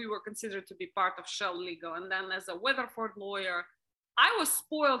lawyer, but we were considered to be part of Shell Legal. And then as a Weatherford lawyer, I was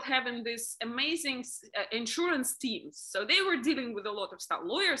spoiled having this amazing insurance teams. So they were dealing with a lot of stuff.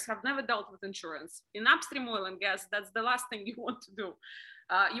 Lawyers have never dealt with insurance. In upstream oil and gas, that's the last thing you want to do.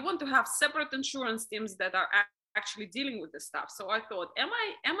 You want to have separate insurance teams that are actually dealing with this stuff. So I thought, am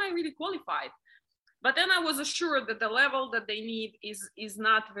I really qualified? But then I was assured that the level that they need is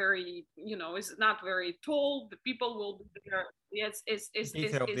not very, is not very tall. The people will be there. Yes,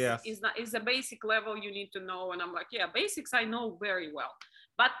 Detailed, yes. is a basic level you need to know. And I'm like, yeah, basics I know very well.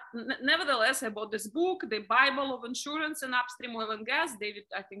 But nevertheless, I bought this book, The Bible of Insurance and Upstream Oil and Gas.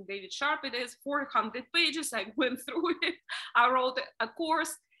 I think David Sharp it is, 400 pages. I went through it. I wrote a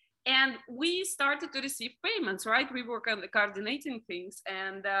course. And we started to receive payments, right? We were kind of coordinating things.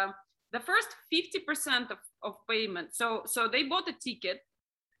 And the first 50% of payment. So they bought a ticket.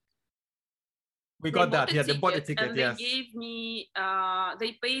 We got that. Yeah, they bought the ticket. And yes. They gave me,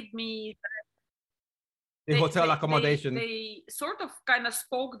 they paid me the hotel accommodation. They sort of kind of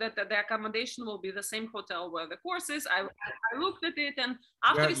spoke that the accommodation will be the same hotel where the course is. I looked at it, and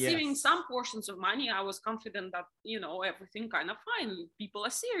after receiving some portions of money, I was confident that, everything kind of fine. People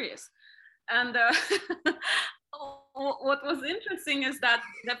are serious. And what was interesting is that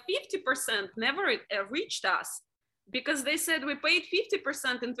the 50% never reached us, because they said we paid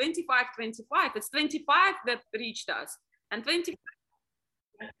 50% and 25. It's 25 that reached us, and 25.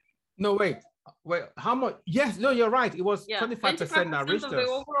 No, wait, how much? Yes, no, you're right. It was 25% that reached us.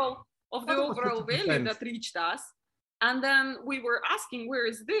 Of the overall value that reached us. And then we were asking, where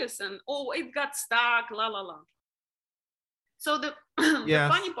is this? And it got stuck, la la la. So the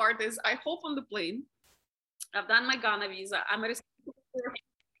funny part is, I hop on the plane. I've done my Ghana visa. I'm a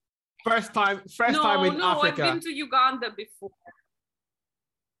first time in Africa. No, I've been to Uganda before.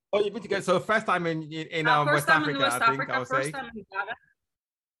 Oh, you've been to get, so first time in West Africa, I think I would say. First time in Ghana.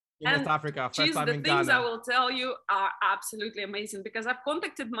 In West Africa, first time in Ghana. The things I will tell you are absolutely amazing, because I've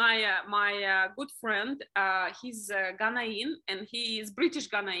contacted my good friend. He's Ghanaian, and he is British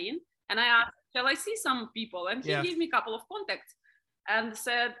Ghanaian. And I asked, shall I see some people? And he gave me a couple of contacts, and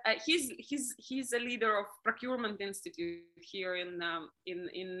said he's a leader of Procurement Institute here in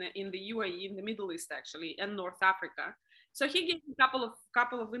the UAE, in the Middle East actually, and North Africa. So he gave me a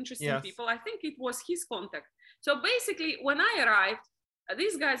couple of interesting people. I think it was his contact. So basically, when I arrived,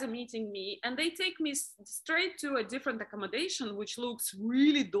 these guys are meeting me, and they take me straight to a different accommodation, which looks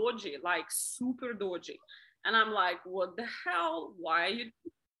really dodgy, like super dodgy. And I'm like, what the hell? Why are you?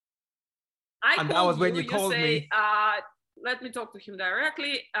 And that was when you called me. Let me talk to him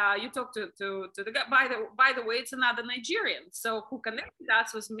directly. You talk to the guy. By the way, it's another Nigerian. So who connected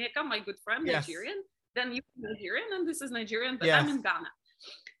us was Mecca, my good friend, Nigerian. Then you Nigerian, and this is Nigerian, but I'm in Ghana.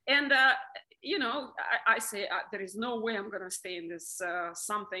 And I say there is no way I'm gonna stay in this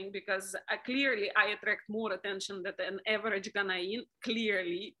something, because clearly I attract more attention than an average Ghanaian.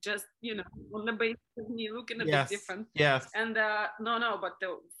 Clearly, just on the basis of me looking a bit different. Yes. And but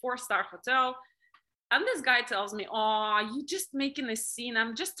the 4-star hotel. And this guy tells me, "Oh, you're just making a scene.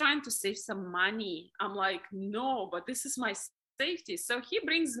 I'm just trying to save some money." I'm like, "No, but this is my safety." So he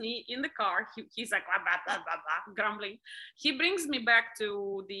brings me in the car. He's like, blah, blah, blah, blah, grumbling. He brings me back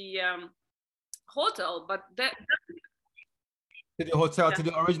to the hotel, but to the hotel, to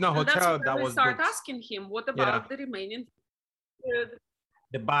the original hotel that was. Start asking him, what about the remaining?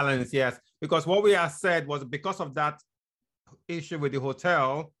 The balance, yes, because what we had said was, because of that issue with the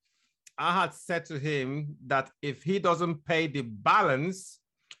hotel, I had said to him that if he doesn't pay the balance,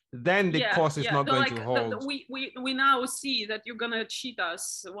 then the course is not going to hold. We now see that you're gonna cheat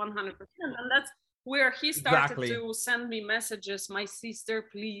us 100%, and that's where he started to send me messages. My sister,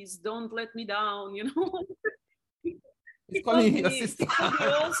 please don't let me down. He's calling you your sister.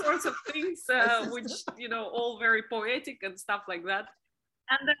 All sorts of things, which all very poetic and stuff like that.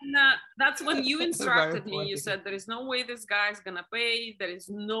 And then that's when you instructed me. You said, there is no way this guy's gonna pay. There is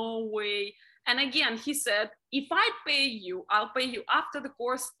no way. And again, he said, if I pay you, I'll pay you after the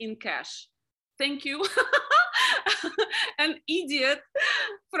course in cash. Thank you. An idiot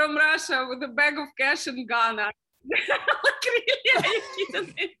from Russia with a bag of cash in Ghana. Like, really? Are you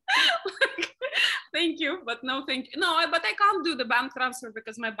kidding me? Like, thank you, but no thank you. No, but I can't do the bank transfer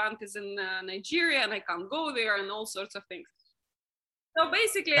because my bank is in Nigeria, and I can't go there, and all sorts of things. So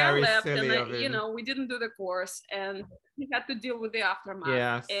basically, I left, and we didn't do the course, and we had to deal with the aftermath.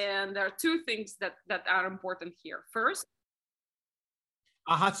 Yes. And there are two things that are important here. First,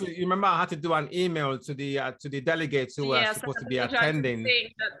 I had to do an email to the delegates who are supposed to be attending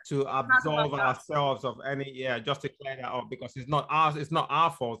to absolve ourselves of any, just to clear that up, because it's not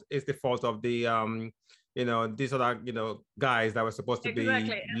our fault. It's the fault of the these other guys that were supposed to be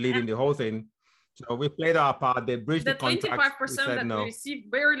leading the whole thing. So we played our part. They breached the contract. 25% that we received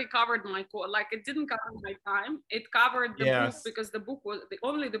barely covered my course. Like, it didn't cover my time. It covered the book, because the book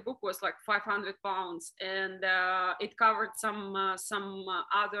was like £500, and it covered some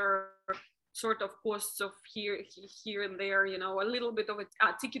other sort of costs of here and there, you know, a little bit of a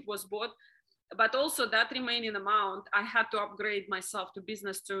ticket was bought, but also that remaining amount, I had to upgrade myself to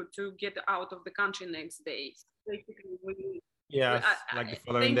business to get out of the country next day. Basically, Yes, like the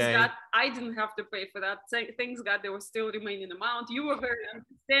following thanks day. God, I didn't have to pay for that. Thanks God, there was still remaining amount. You were very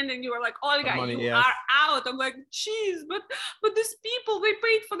understanding. You were like, Olga, money, you yes. are out. I'm like, geez, but these people, they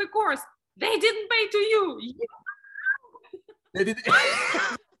paid for the course. They didn't pay to you. They did.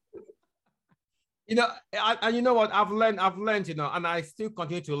 You know, and you know what? I've learned, you know, and I still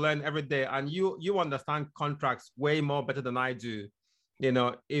continue to learn every day. And you understand contracts way more better than I do. You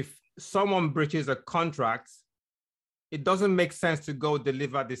know, if someone breaches a contract, it doesn't make sense to go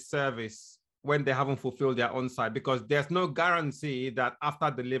deliver the service when they haven't fulfilled their own side, because there's no guarantee that after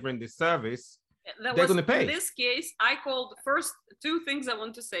delivering the service, they're going to pay. In this case, I called first two things I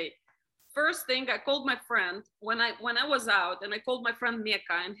want to say. First thing, I called my friend when I was out, and I called my friend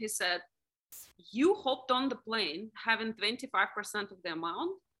Mecca, and he said, you hopped on the plane having 25% of the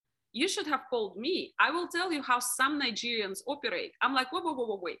amount. You should have called me. I will tell you how some Nigerians operate. I'm like,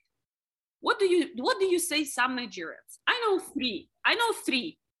 wait. What do you say some Nigerians? I know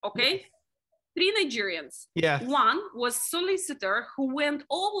three, okay? Yes. 3 Nigerians. Yes. One was solicitor who went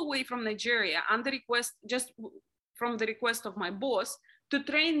all the way from Nigeria on the request, just from the request of my boss, to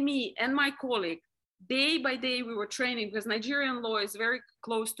train me and my colleague. Day by day, we were training, because Nigerian law is very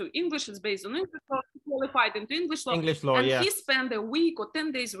close to English. It's based on English law. He qualified into English law. And yes. He spent a week or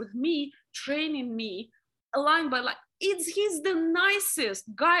 10 days with me, training me line by line. He's the nicest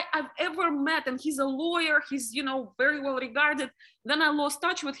guy I've ever met. And he's a lawyer. He's, you know, very well regarded. Then I lost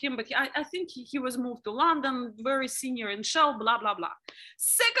touch with him, but I think he was moved to London, very senior in Shell, blah, blah, blah.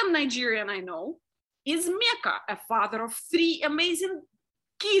 Second Nigerian I know is Mecca, a father of 3 amazing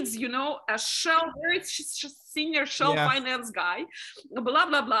kids, you know, a Shell, very senior Shell finance guy, blah,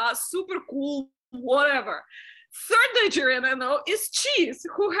 blah, blah, super cool, whatever. Third Nigerian I know is Cheese,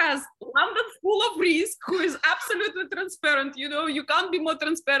 who has London School of Risk, who is absolutely transparent. You know, you can't be more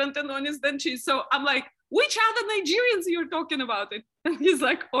transparent and honest than Cheese. So I'm like, which other Nigerians you're talking about it? And he's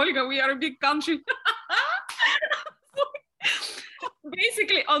like, Olga, we are a big country.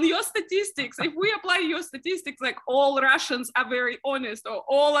 Basically, on your statistics, if we apply your statistics, like all Russians are very honest, or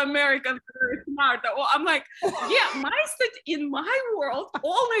all Americans are very smart, or I'm like, yeah, in my world,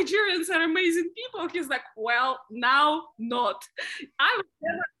 all Nigerians are amazing people. He's like, well, now not. I was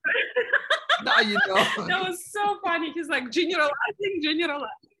never. Now you know. That was so funny. He's like, generalizing.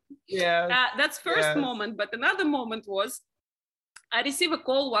 Yeah. That's first moment. But another moment was, I received a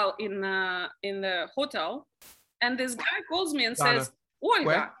call while in the hotel. And this guy calls me and says,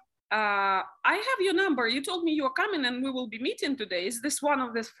 Olga, I have your number. You told me you are coming and we will be meeting today. Is this one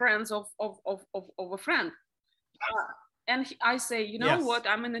of the friends of a friend? And I say, you know what?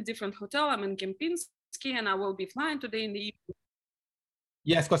 I'm in a different hotel. I'm in Kempinski and I will be flying today in the evening.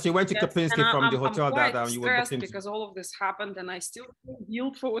 Yes, because you went to Kempinski from the hotel that you were booked into. Because all of this happened and I still feel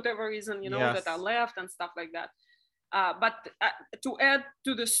guilt for whatever reason, you know, that I left and stuff like that. But to add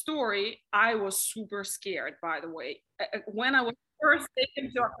to the story, I was super scared, by the way. When I was first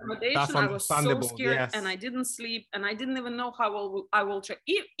taken to accommodation, I was so scared and I didn't sleep and I didn't even know how I will check.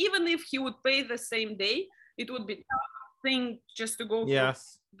 Even if he would pay the same day, it would be a tough thing just to go through.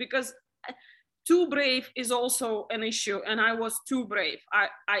 Because too brave is also an issue, and I was too brave.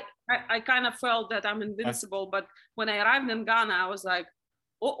 I kind of felt that I'm invincible, but when I arrived in Ghana, I was like,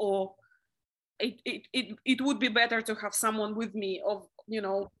 it would be better to have someone with me of, you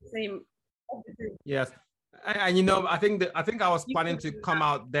know, same. Yes. And you know, I think I was planning to come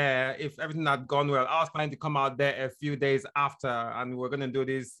out there if everything had gone well. I was planning to come out there a few days after, and we're gonna do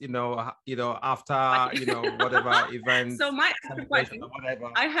this, you know, after, you know, whatever event. So my after party,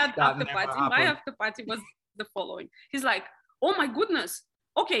 I had after party. My after party was the following. He's like, oh my goodness.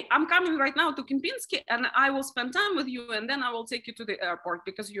 Okay, I'm coming right now to Kempinski and I will spend time with you and then I will take you to the airport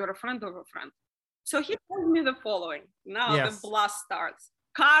because you're a friend of a friend. So he told me the following. Now the blast starts.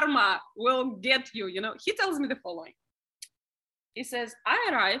 Karma will get you, you know. He tells me the following. He says, I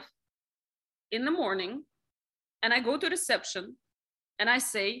arrive in the morning and I go to reception and I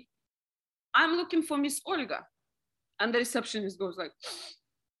say, I'm looking for Miss Olga. And the receptionist goes like,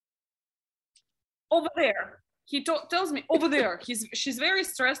 over there. He tells me over there. She's very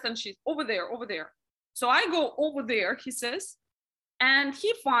stressed and she's over there. So I go over there, he says, and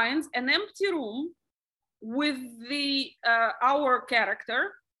he finds an empty room with our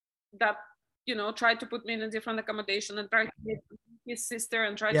character that, you know, tried to put me in a different accommodation and tried to get his sister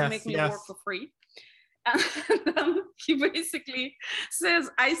and tried to make me work for free. And then he basically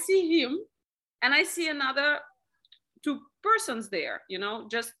says, I see him and I see another two persons there,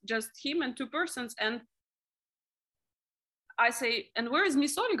 just him and two persons. And I say, and where is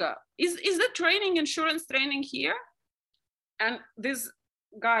Miss Olga? Is the insurance training here? And this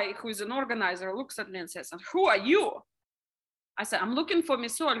guy who is an organizer looks at me and says, and who are you? I said, I'm looking for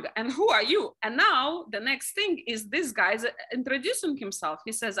Miss Olga. And who are you? And now the next thing is this guy is introducing himself.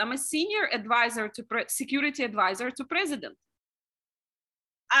 He says, I'm a senior advisor to security advisor to president.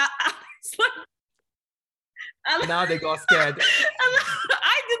 It's like, and now they got scared. And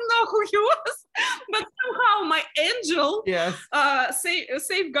I didn't know who he was, but somehow my angel, yes,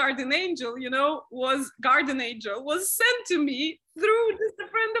 safeguarding angel, guardian angel, was sent to me through this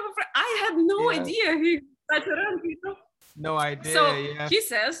friend of a friend. I had no idea he such a no idea. So he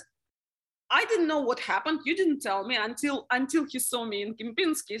says, I didn't know what happened. You didn't tell me until he saw me in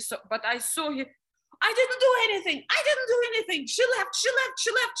Kempinski. So, but I saw him. I didn't do anything. She left.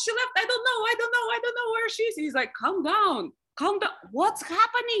 I don't know where she is. He's like, calm down. What's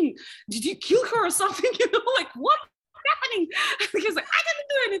happening? Did you kill her or something? Like, what's happening? He's like, I didn't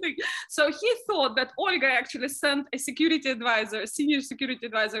do anything. So he thought that Olga actually sent a senior security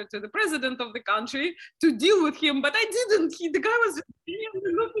advisor to the president of the country to deal with him. But I didn't. The guy was just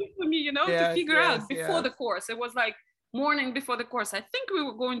looking for me, to figure out before the course. It was like morning before the course. I think we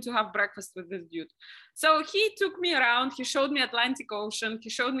were going to have breakfast with this dude. So he took me around. He showed me Atlantic Ocean. He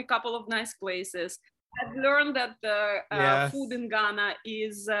showed me a couple of nice places. I've learned that the food in Ghana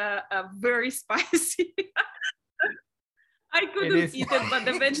is very spicy. I couldn't eat it, but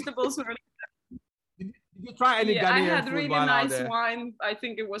the vegetables were. Did you try any Ghanaian I had food really nice wine. I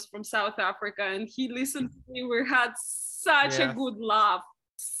think it was from South Africa, and he listened to me. We had such a good laugh,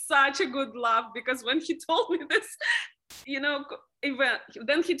 because when he told me this,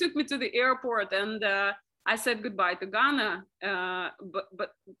 then he took me to the airport, and I said goodbye to Ghana.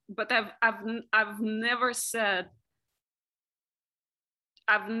 But I've never said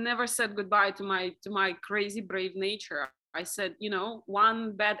goodbye to my crazy brave nature. I said,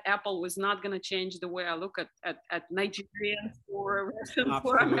 one bad apple was not going to change the way I look at Nigerians or Russians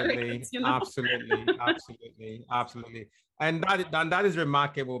or Americans. Absolutely. And that is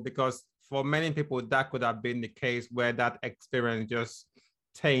remarkable, because for many people, that could have been the case where that experience just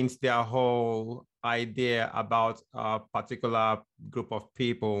taints their whole idea about a particular group of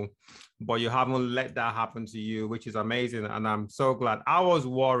people. But you haven't let that happen to you, which is amazing. And I'm so glad. I was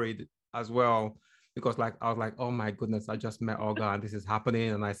worried as well, because I was like, oh my goodness, I just met Olga and this is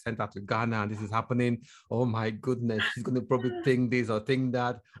happening. And I sent her to Ghana and this is happening. Oh my goodness, she's going to probably think this or think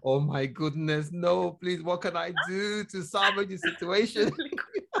that. Oh my goodness, no, please, what can I do to salvage the situation?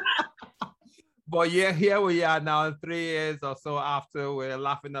 But yeah, here we are now, 3 years or so after. We're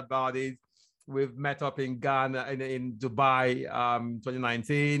laughing about it. We've met up in Ghana, in Dubai,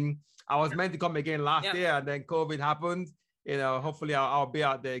 2019. I was meant to come again last year, and then COVID happened. Hopefully I'll be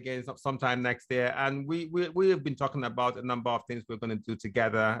out there again sometime next year. And we have been talking about a number of things we're going to do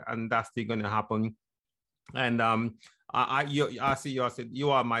together, and that's still going to happen. And I see you. I said, you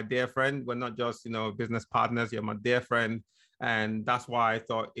are my dear friend. We're not just business partners. You're my dear friend. And that's why I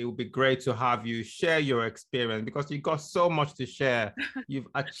thought it would be great to have you share your experience, because you've got so much to share. You've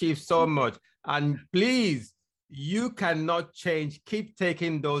achieved so much. And please, you cannot change. Keep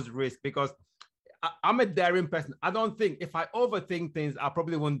taking those risks, because I'm a daring person. I don't think, if I overthink things, I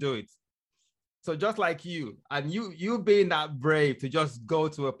probably won't do it. So just like you, and you being that brave to just go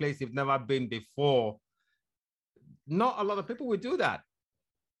to a place you've never been before, not a lot of people will do that.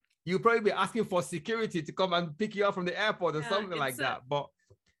 You'll probably be asking for security to come and pick you up from the airport or something like that. But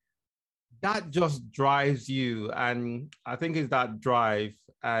that just drives you. And I think it's that drive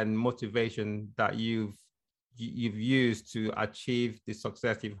and motivation that you've used to achieve the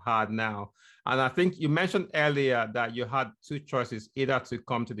success you've had now. And I think you mentioned earlier that you had two choices, either to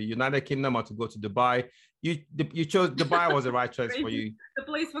come to the United Kingdom or to go to Dubai. You chose Dubai. Was the right choice for you. The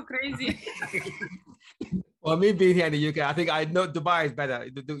place for crazy. Well, me being here in the UK, I think I know Dubai is better.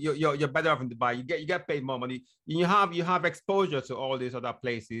 You're better off in Dubai. You get paid more money. You have exposure to all these other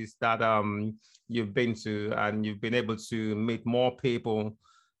places that you've been to, and you've been able to meet more people.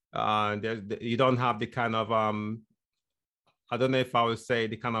 You don't have the kind of I don't know if I would say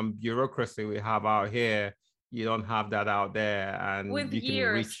the kind of bureaucracy we have out here. You don't have that out there, and with you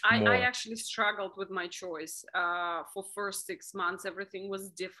years, can reach more. I actually struggled with my choice. For first 6 months, everything was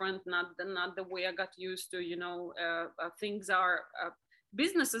different, not the way I got used to. Things are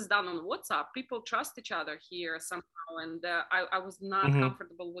business is done on WhatsApp. People trust each other here somehow, and I was not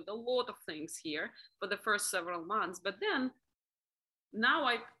comfortable with a lot of things here for the first several months. But then now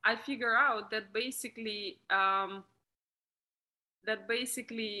I figure out that basically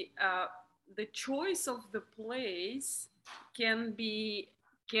the choice of the place can be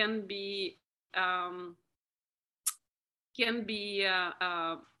can be um, can be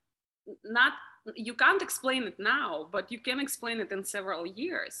not, you can't explain it now, but you can explain it in several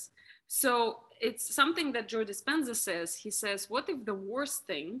years. So it's something that Joe Dispenza says. He says, what if the worst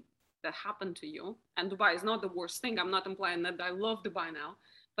thing that happened to you, and Dubai is not the worst thing, I'm not implying that I love Dubai now,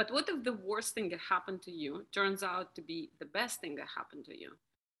 but what if the worst thing that happened to you turns out to be the best thing that happened to you?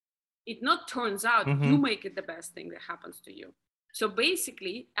 It not turns out, you make it the best thing that happens to you. So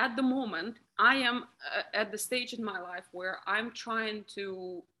basically, at the moment, I am at the stage in my life where I'm trying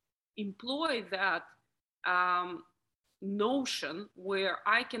to employ that um, notion where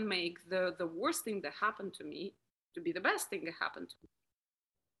I can make the worst thing that happened to me to be the best thing that happened to me.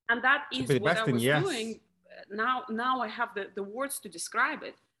 And that To be is the what best I thing, was yes. doing. Now I have the words to describe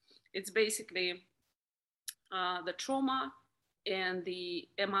it. It's basically the trauma and the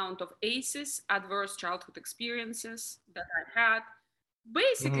amount of ACEs, adverse childhood experiences that I had.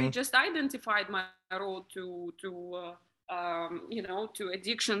 Basically, just identified my road to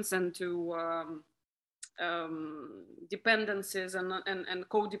addictions and to dependencies and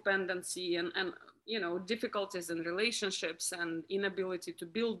codependency and difficulties in relationships and inability to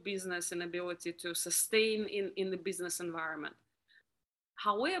build business, inability to sustain in the business environment.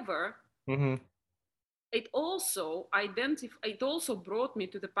 However, it also brought me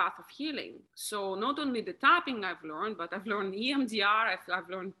to the path of healing. So not only the tapping I've learned, but I've learned EMDR. I've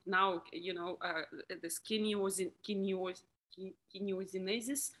learned now, this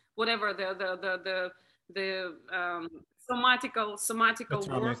kinesinesis, whatever the somatical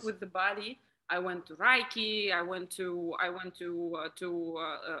work with the body. I went to Reiki. I went to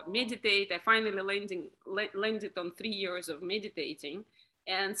meditate. I finally landed on 3 years of meditating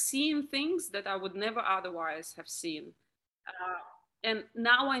and seeing things that I would never otherwise have seen. And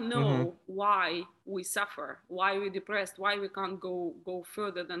now I know why we suffer, why we're depressed, why we can't go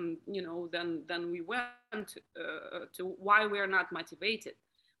further than we went, to why we are not motivated,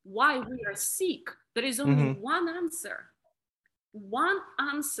 why we are sick. There is only one answer,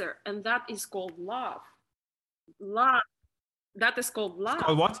 and that is called love. Love. That is called love. It's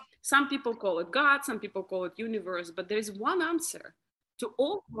called what? Some people call it God, some people call it universe, but there is one answer to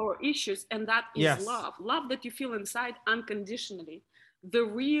all our issues, and that is love. Love that you feel inside unconditionally. The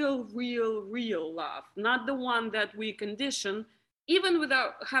real love, not the one that we condition, even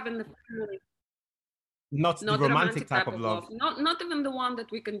without having the family. Not the romantic type of love. Not even the one that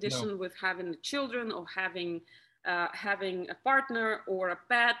we condition with having children or having a partner or a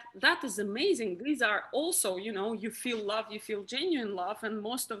pet. That is amazing. These are also, you feel love, you feel genuine love, and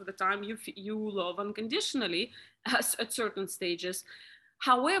most of the time you love unconditionally at certain stages.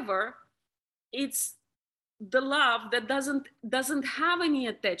 However, it's the love that doesn't have any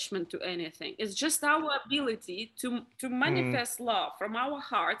attachment to anything. It's just our ability to manifest love from our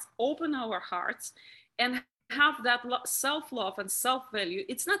hearts, open our hearts, and have that self-love and self-value.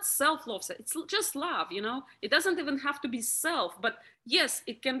 It's not self-love, it's just love. It doesn't even have to be self, but yes,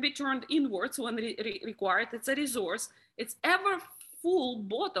 it can be turned inwards when required. It's a resource. It's ever full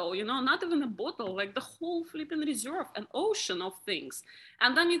bottle, not even a bottle, like the whole flipping reserve, an ocean of things.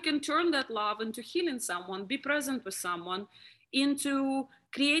 And then you can turn that love into healing someone, be present with someone, into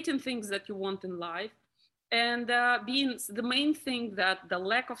creating things that you want in life. And being the main thing that the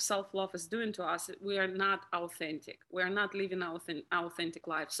lack of self-love is doing to us, we are not authentic. We are not living authentic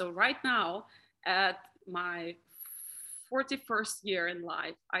life. So right now, at my 41st year in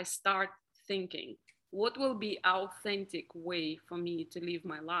life, I start thinking, what will be authentic way for me to live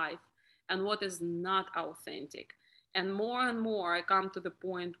my life, and what is not authentic? And more I come to the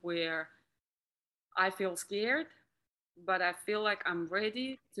point where I feel scared, but I feel like I'm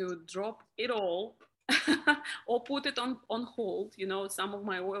ready to drop it all or put it on hold, some of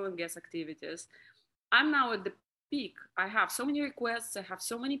my oil and gas activities. I'm now at the peak. I have so many requests. I have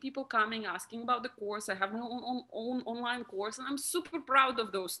so many people coming, asking about the course. I have my own online course, and I'm super proud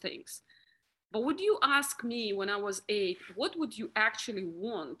of those things. But would you ask me when I was 8, what would you actually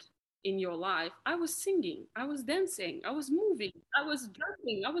want in your life? I was singing, I was dancing, I was moving, I was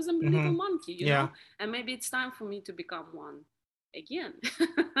jumping, I was a little monkey, know? And maybe it's time for me to become one again.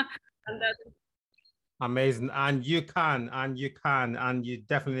 And that. Amazing. And you can, and you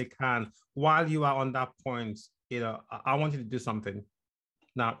definitely can. While you are on that point, I want you to do something.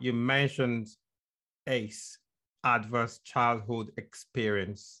 Now, you mentioned ACE, adverse childhood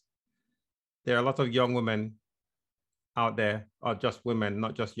experience. There are a lot of young women out there, or just women,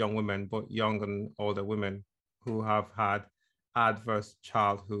 not just young women, but young and older women who have had adverse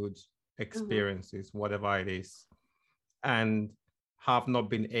childhood experiences, whatever it is. And have not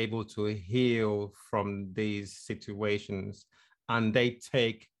been able to heal from these situations, and they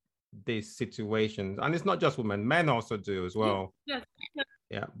take these situations, and it's not just women, men also do as well. Yes,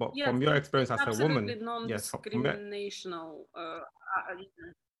 Yeah, but yes, from your experience it's as a absolutely woman, yes, from your, non-discriminational.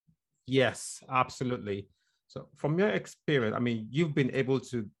 yes, absolutely. So from your experience, I mean, you've been able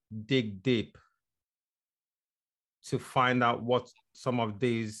to dig deep to find out what some of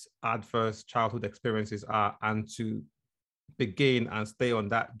these adverse childhood experiences are, and to begin and stay on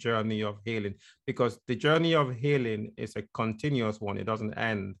that journey of healing, because the journey of healing is a continuous one. It doesn't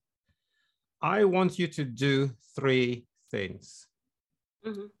end. I want you to do three things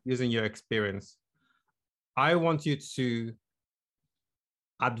using your experience. I want you to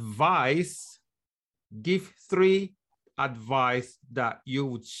advise, give three advice that you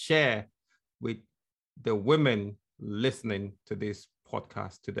would share with the women listening to this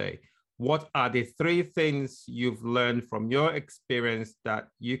podcast today. What are the three things you've learned from your experience that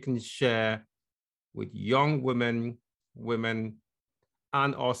you can share with young women,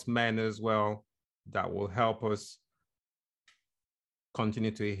 and us men as well, that will help us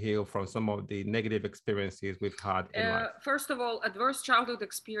continue to heal from some of the negative experiences we've had in life? First of all, adverse childhood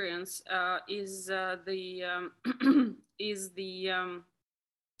experience is is the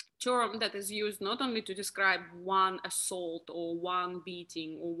term that is used not only to describe one assault or one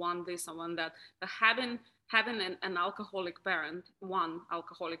beating or one this or one that, but having an alcoholic parent, one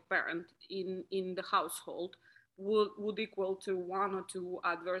alcoholic parent in the household would equal to one or two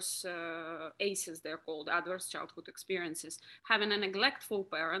adverse ACEs, they're called, adverse childhood experiences. Having a neglectful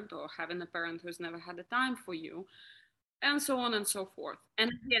parent, or having a parent who's never had the time for you, and so on and so forth. And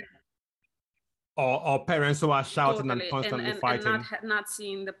again, or parents who are shouting and totally, constantly and fighting. not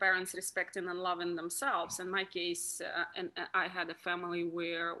seeing the parents respecting and loving themselves. In my case, and I had a family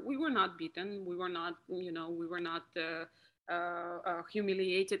where we were not beaten, we were not, we were not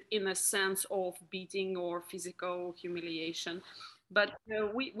humiliated in a sense of beating or physical humiliation, but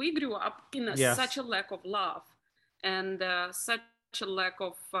we grew up in such a lack of love and such a lack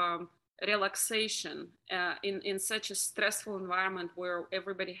of relaxation in such a stressful environment where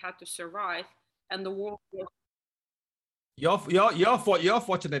everybody had to survive, and the world was. You're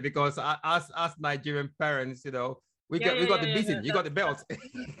fortunate, because as Nigerian parents, we got the beating, you got the belt.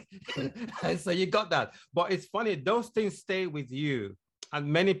 And so you got that. But it's funny, those things stay with you. And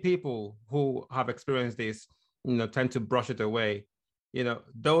many people who have experienced this, tend to brush it away.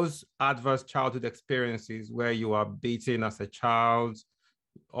 Those adverse childhood experiences where you are beaten as a child,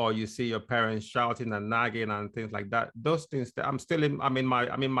 or you see your parents shouting and nagging and things like that. Those things that I'm in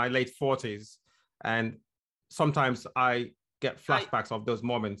my late 40s, and sometimes I get flashbacks of those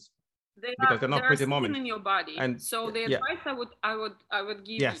moments, because they're not pretty moments in your body. And so the advice I would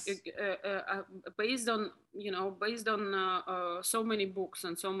give, yes, based on so many books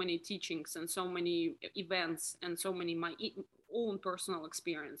and so many teachings and so many events and so many my own personal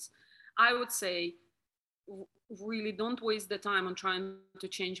experience, I would say, really don't waste the time on trying to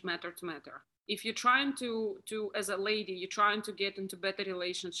change matter to matter. If you're trying to as a lady, you're trying to get into better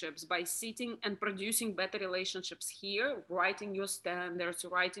relationships by sitting and producing better relationships here, writing your standards,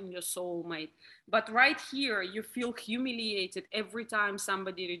 writing your soulmate, but right here you feel humiliated every time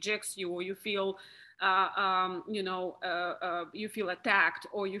somebody rejects you, or you feel you feel attacked,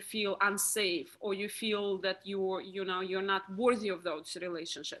 or you feel unsafe, or you feel that you're not worthy of those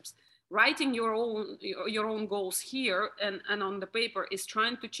relationships. Writing your own goals here and on the paper is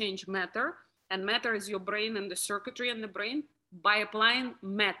trying to change matter, and matter is your brain and the circuitry in the brain, by applying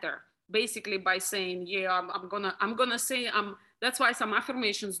matter, basically by saying, I'm gonna say that's why some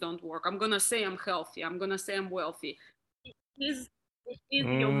affirmations don't work. I'm gonna say I'm healthy, I'm gonna say I'm wealthy. It is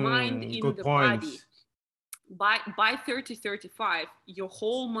your mind in the body. By 30-35, your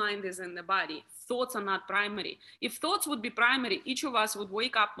whole mind is in the body. Thoughts are not primary. If thoughts would be primary, each of us would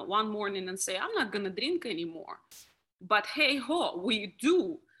wake up one morning and say, I'm not going to drink anymore. But hey ho, we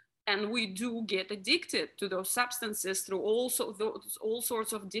do. And we do get addicted to those substances through all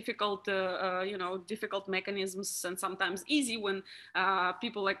sorts of difficult, difficult mechanisms, and sometimes easy, when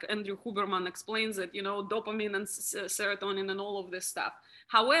people like Andrew Huberman explains it, dopamine and serotonin and all of this stuff.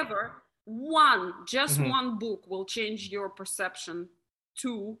 However, one book will change your perception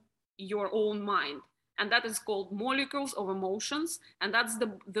to your own mind, and that is called Molecules of Emotions, and that's the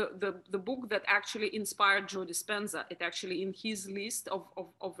book that actually inspired Joe Dispenza. It actually in his list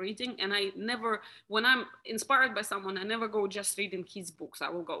of reading, and I never, when I'm inspired by someone, I never go just reading his books. I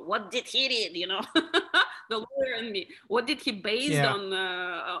will go, what did he read, the lawyer in me, what did he based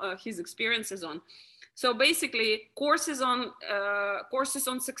on his experiences on. So basically, courses on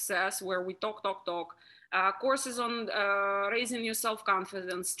success, where we talk, courses on raising your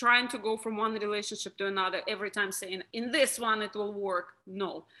self-confidence, trying to go from one relationship to another, every time saying, in this one it will work.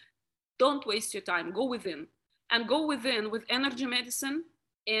 No, don't waste your time. Go within, and go within with energy medicine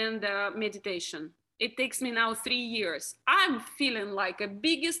and meditation. It takes me now 3 years. I'm feeling like a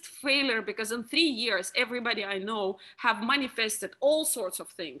biggest failure because in 3 years, everybody I know have manifested all sorts of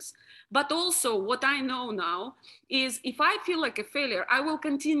things. But also what I know now is if I feel like a failure, I will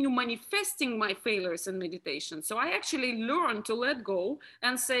continue manifesting my failures in meditation. So I actually learn to let go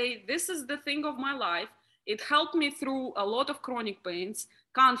and say, this is the thing of my life. It helped me through a lot of chronic pains,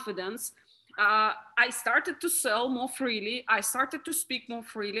 confidence. I started to sell more freely. I started to speak more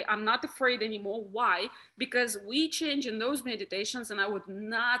freely. I'm not afraid anymore. Why? Because we change in those meditations, and I would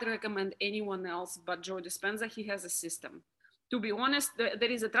not recommend anyone else but Joe Dispenza. He has a system. To be honest,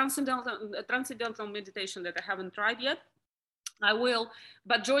 there is a transcendental meditation that I haven't tried yet. I will,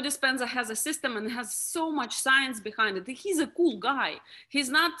 but Joe Dispenza has a system and has so much science behind it. He's a cool guy. He's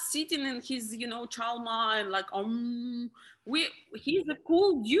not sitting in his, chalma and like, he's a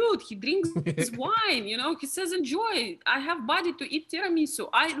cool dude. He drinks wine, he says, enjoy. I have body to eat tiramisu.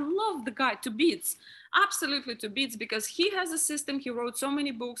 I love the guy to bits, absolutely to bits, because he has a system. He wrote so many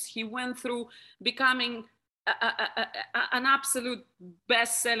books. He went through becoming an absolute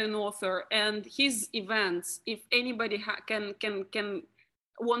best-selling author, and his events, if anybody can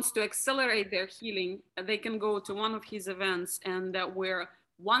wants to accelerate their healing, they can go to one of his events, and where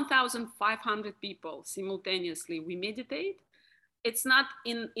 1,500 people simultaneously we meditate. It's not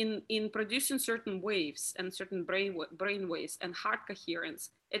in producing certain waves and certain brain waves and heart coherence.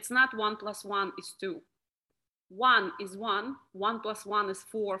 It's not 1 + 1 = 2. 1 is 1, 1 + 1 is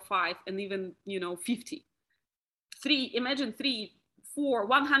 4, 5, and even 50. 3, imagine 3, 4,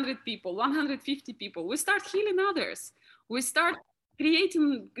 100 people, 150 people. We start healing others. We start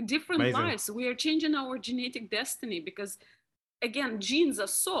creating different Amazing. lives. We are changing our genetic destiny because, again, genes are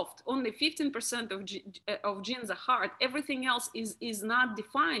soft. Only 15% of genes are hard. Everything else is not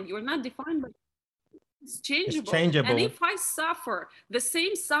defined. You're not defined by it's changeable. It's changeable. And if I suffer the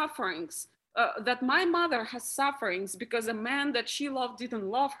same sufferings that my mother has sufferings because a man that she loved didn't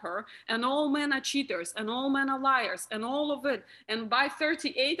love her, and all men are cheaters, and all men are liars, and all of it. And by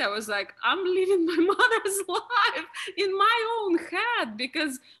 38, I was like, I'm living my mother's life in my own head,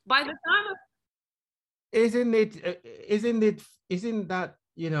 because by the time isn't that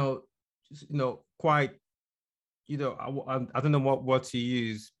quite, I don't know what word to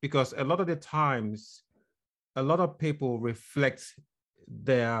use, because a lot of the times a lot of people reflect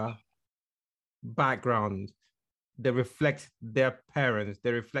their background, they reflect their parents,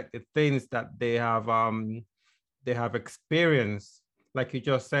 they reflect the things that they have experienced, like you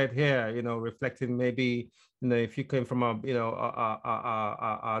just said here, reflecting maybe, if you came from a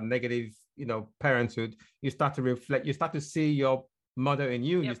negative parenthood, you start to reflect, you start to see your mother in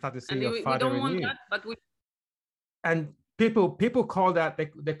you. Yep. You start to see and your father in you. We don't want that, but and people call that,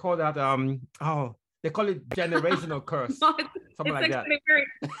 they call that they call it generational curse. Something like that.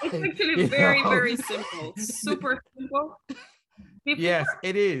 It's actually very simple. Super simple. Yes,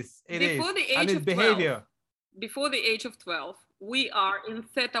 it is. Before the age of 12, before the age of 12, we are in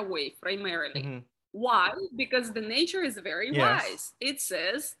theta wave primarily. Mm-hmm. Why? Because the nature is very wise. It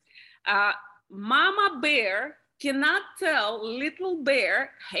says, Mama bear cannot tell little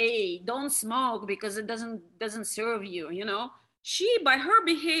bear, hey, don't smoke because it doesn't serve you, She, by her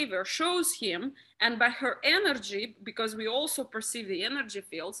behavior, shows him, and by her energy, because we also perceive the energy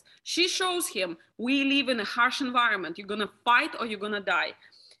fields, she shows him, we live in a harsh environment. You're going to fight or you're going to die.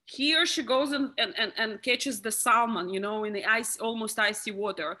 Here she goes and catches the salmon, in the almost icy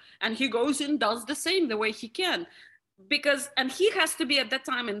water. And he goes and does the same the way he can. And he has to be at that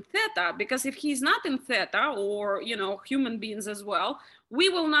time in theta, because if he's not in theta, or, human beings as well, we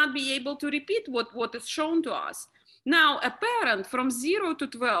will not be able to repeat what is shown to us. Now, a parent from 0 to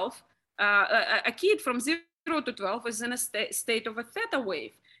 12, a kid from 0 to 12 is in a state of a theta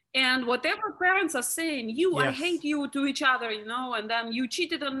wave. And whatever parents are saying, I hate you, to each other, and then you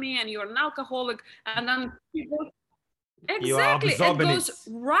cheated on me and you're an alcoholic. And then exactly, it goes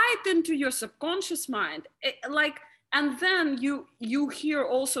right into your subconscious mind. And then you hear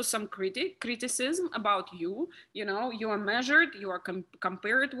also some criticism about you. You are measured, you are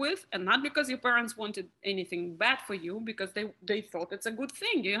compared with, and not because your parents wanted anything bad for you, because they thought it's a good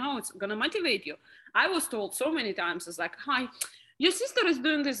thing, it's gonna motivate you. I was told so many times, it's like, hi, your sister is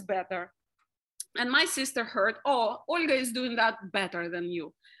doing this better. And my sister heard, oh, Olga is doing that better than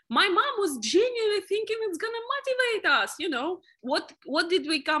you. My mom was genuinely thinking it's going to motivate us. You know, what did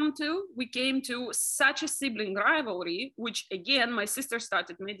we come to? We came to such a sibling rivalry, which again, my sister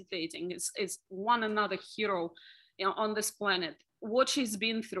started meditating. Is one another hero, you know, on this planet, what she's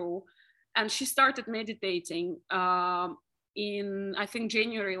been through. And she started meditating in, I think,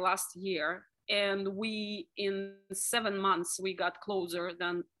 January last year. And we, in 7 months, we got closer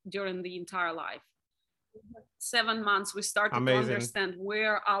than during the entire life. 7 months, we started Amazing. to understand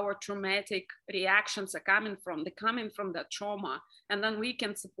where our traumatic reactions are coming from. They're coming from that trauma. And then we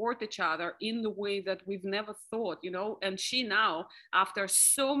can support each other in the way that we've never thought, you know. And she now, after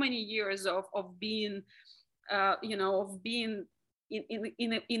so many years of being, you know, of being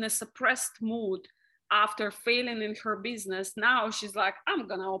in a suppressed mood, after failing in her business, now she's like, I'm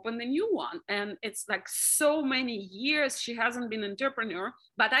gonna open a new one. And it's like so many years she hasn't been an entrepreneur.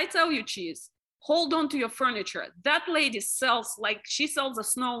 But I tell you, Cheese, hold on to your furniture. That lady sells, like, she sells the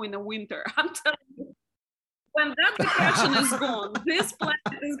snow in the winter. I'm telling you, when that depression is gone, this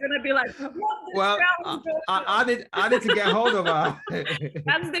planet is gonna be like, well, I need to get hold of her.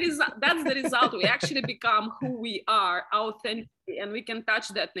 That's the result. We actually become who we are authentically, and we can touch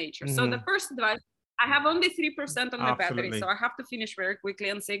that nature. So the first advice, I have only 3% on the battery, so I have to finish very quickly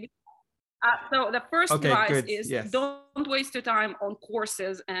and say, so the first advice is don't waste your time on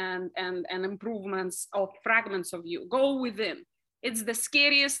courses and improvements of fragments of you. Go within. It's the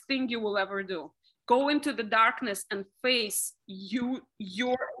scariest thing you will ever do. Go into the darkness and face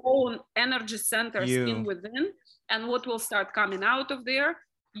your own energy centers in within, and what will start coming out of there.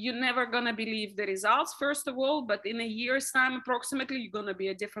 You're never gonna believe the results, first of all, but in a year's time, approximately, you're gonna be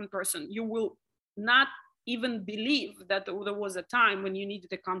a different person. You will not even believe that there was a time when you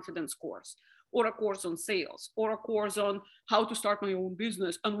needed a confidence course, or a course on sales, or a course on how to start my own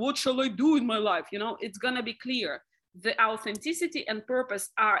business and what shall I do in my life. You know, it's gonna be clear. The authenticity and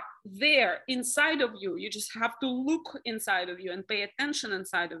purpose are there inside of you. You just have to look inside of you and pay attention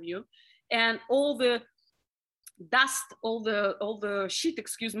inside of you, and all the dust, all the shit,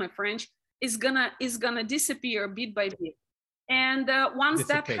 excuse my French, is gonna disappear bit by bit. And once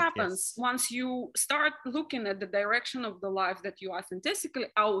that happens, once you start looking at the direction of the life that you authentically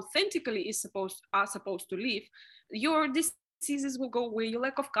are supposed to live, your diseases will go away, your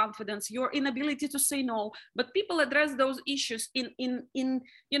lack of confidence, your inability to say no. But people address those issues in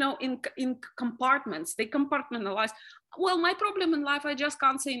compartments. They compartmentalize. Well, my problem in life, I just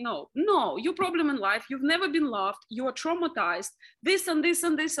can't say no. No, your problem in life, you've never been loved, you are traumatized, this and this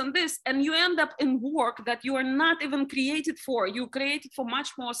and this and this, and you end up in work that you are not even created for. You created for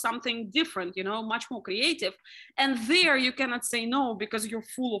much more something different, you know, much more creative. And there you cannot say no because you're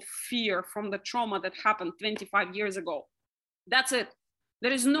full of fear from the trauma that happened 25 years ago. That's it.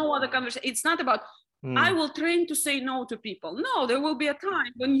 There is no other conversation. It's not about, I will train to say no to people. No, there will be a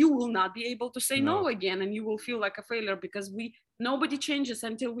time when you will not be able to say no again, and you will feel like a failure, because nobody changes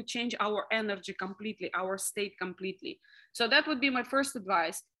until we change our energy completely, our state completely. So that would be my first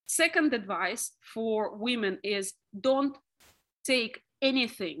advice. Second advice for women is don't take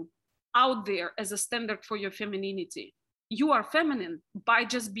anything out there as a standard for your femininity. You are feminine by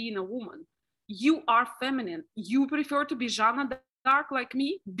just being a woman. You are feminine. You prefer to be Jeanne d'Arc like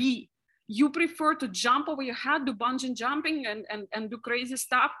me? Be. You prefer to jump over your head, do bungee jumping and do crazy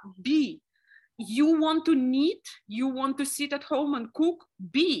stuff? Be. You want to knit? You want to sit at home and cook?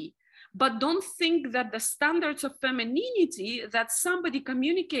 Be. But don't think that the standards of femininity that somebody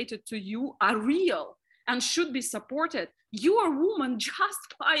communicated to you are real and should be supported. You are a woman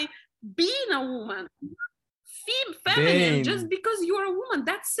just by being a woman. Feminine, just because you are a woman,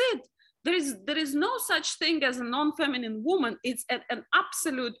 that's it. There is no such thing as a non-feminine woman. It's an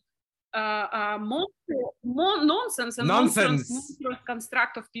absolute nonsense and monstrous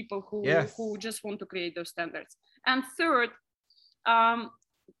construct of people who just want to create those standards. And third,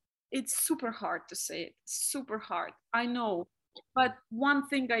 it's super hard to say it. Super hard. I know. But one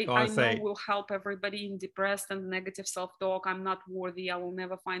thing I know will help everybody in depressed and negative self-talk. I'm not worthy. I will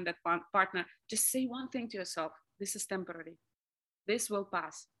never find that partner. Just say one thing to yourself. This is temporary. This will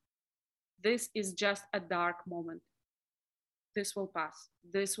pass. This is just a dark moment. This will pass.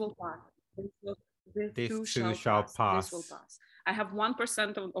 This will pass. This too shall pass. This will pass. I have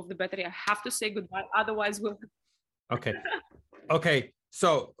 1% of the battery. I have to say goodbye. Otherwise, we'll. Okay. Okay.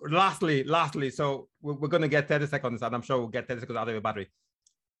 So lastly, so we're going to get 30 seconds, and I'm sure we'll get 30 seconds out of your battery.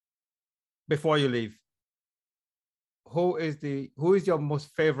 Before you leave, who is your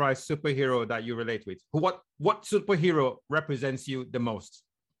most favorite superhero that you relate with? What superhero represents you the most?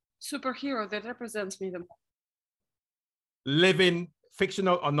 Superhero that represents me the most. Living,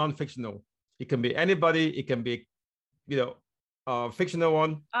 fictional or non-fictional? It can be anybody. It can be, fictional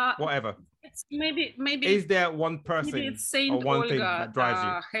one, whatever. It's maybe Is there one maybe person it's Saint or one thing Olga that drives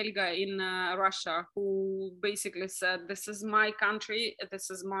you? Helga in Russia, who basically said, "This is my country. This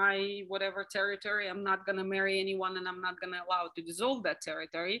is my whatever territory. I'm not gonna marry anyone, and I'm not gonna allow to dissolve that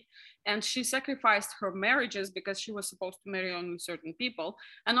territory." And she sacrificed her marriages because she was supposed to marry only certain people,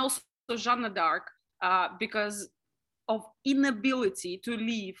 and also Jeanne d'Arc because of inability to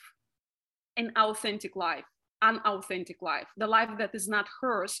live an authentic life, unauthentic life, the life that is not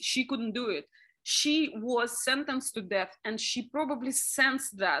hers. She couldn't do it. She was sentenced to death, and she probably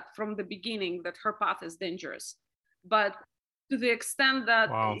sensed that from the beginning, that her path is dangerous. But to the extent that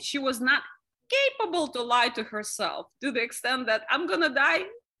she was not capable to lie to herself, to the extent that I'm gonna die.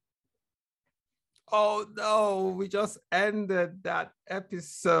 Oh no, we just ended that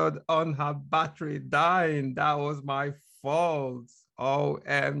episode on her battery dying. That was my fault.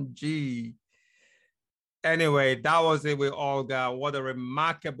 OMG. Anyway, that was it with Olga. What a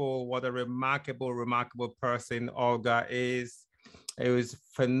remarkable person Olga is. It was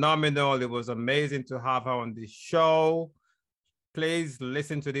phenomenal. It was amazing to have her on the show. Please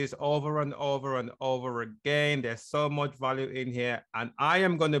listen to this over and over and over again. There's so much value in here. And I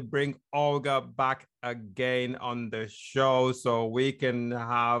am going to bring Olga back again on the show so we can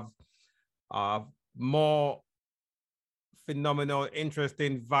have more phenomenal,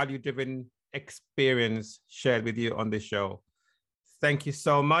 interesting, value-driven experience shared with you on the show. Thank you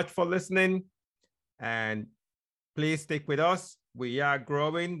so much for listening. And please stick with us. We are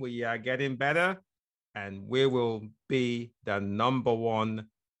growing. We are getting better. And we will be the #1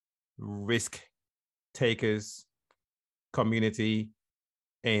 risk takers community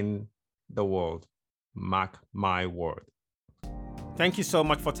in the world. Mark my word. Thank you so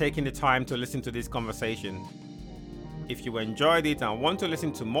much for taking the time to listen to this conversation. If you enjoyed it and want to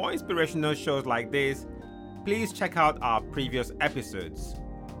listen to more inspirational shows like this, please check out our previous episodes.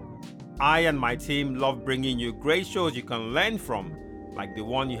 I and my team love bringing you great shows you can learn from, like the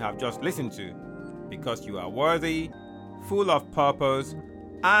one you have just listened to, because you are worthy, full of purpose,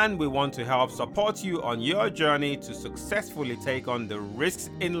 and we want to help support you on your journey to successfully take on the risks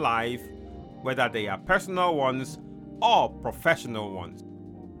in life, whether they are personal ones or professional ones.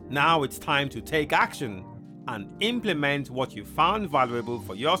 Now it's time to take action and implement what you found valuable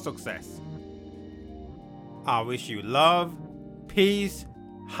for your success. I wish you love, peace,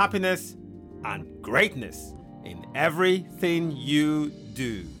 happiness, and greatness in everything you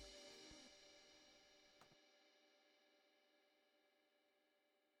do.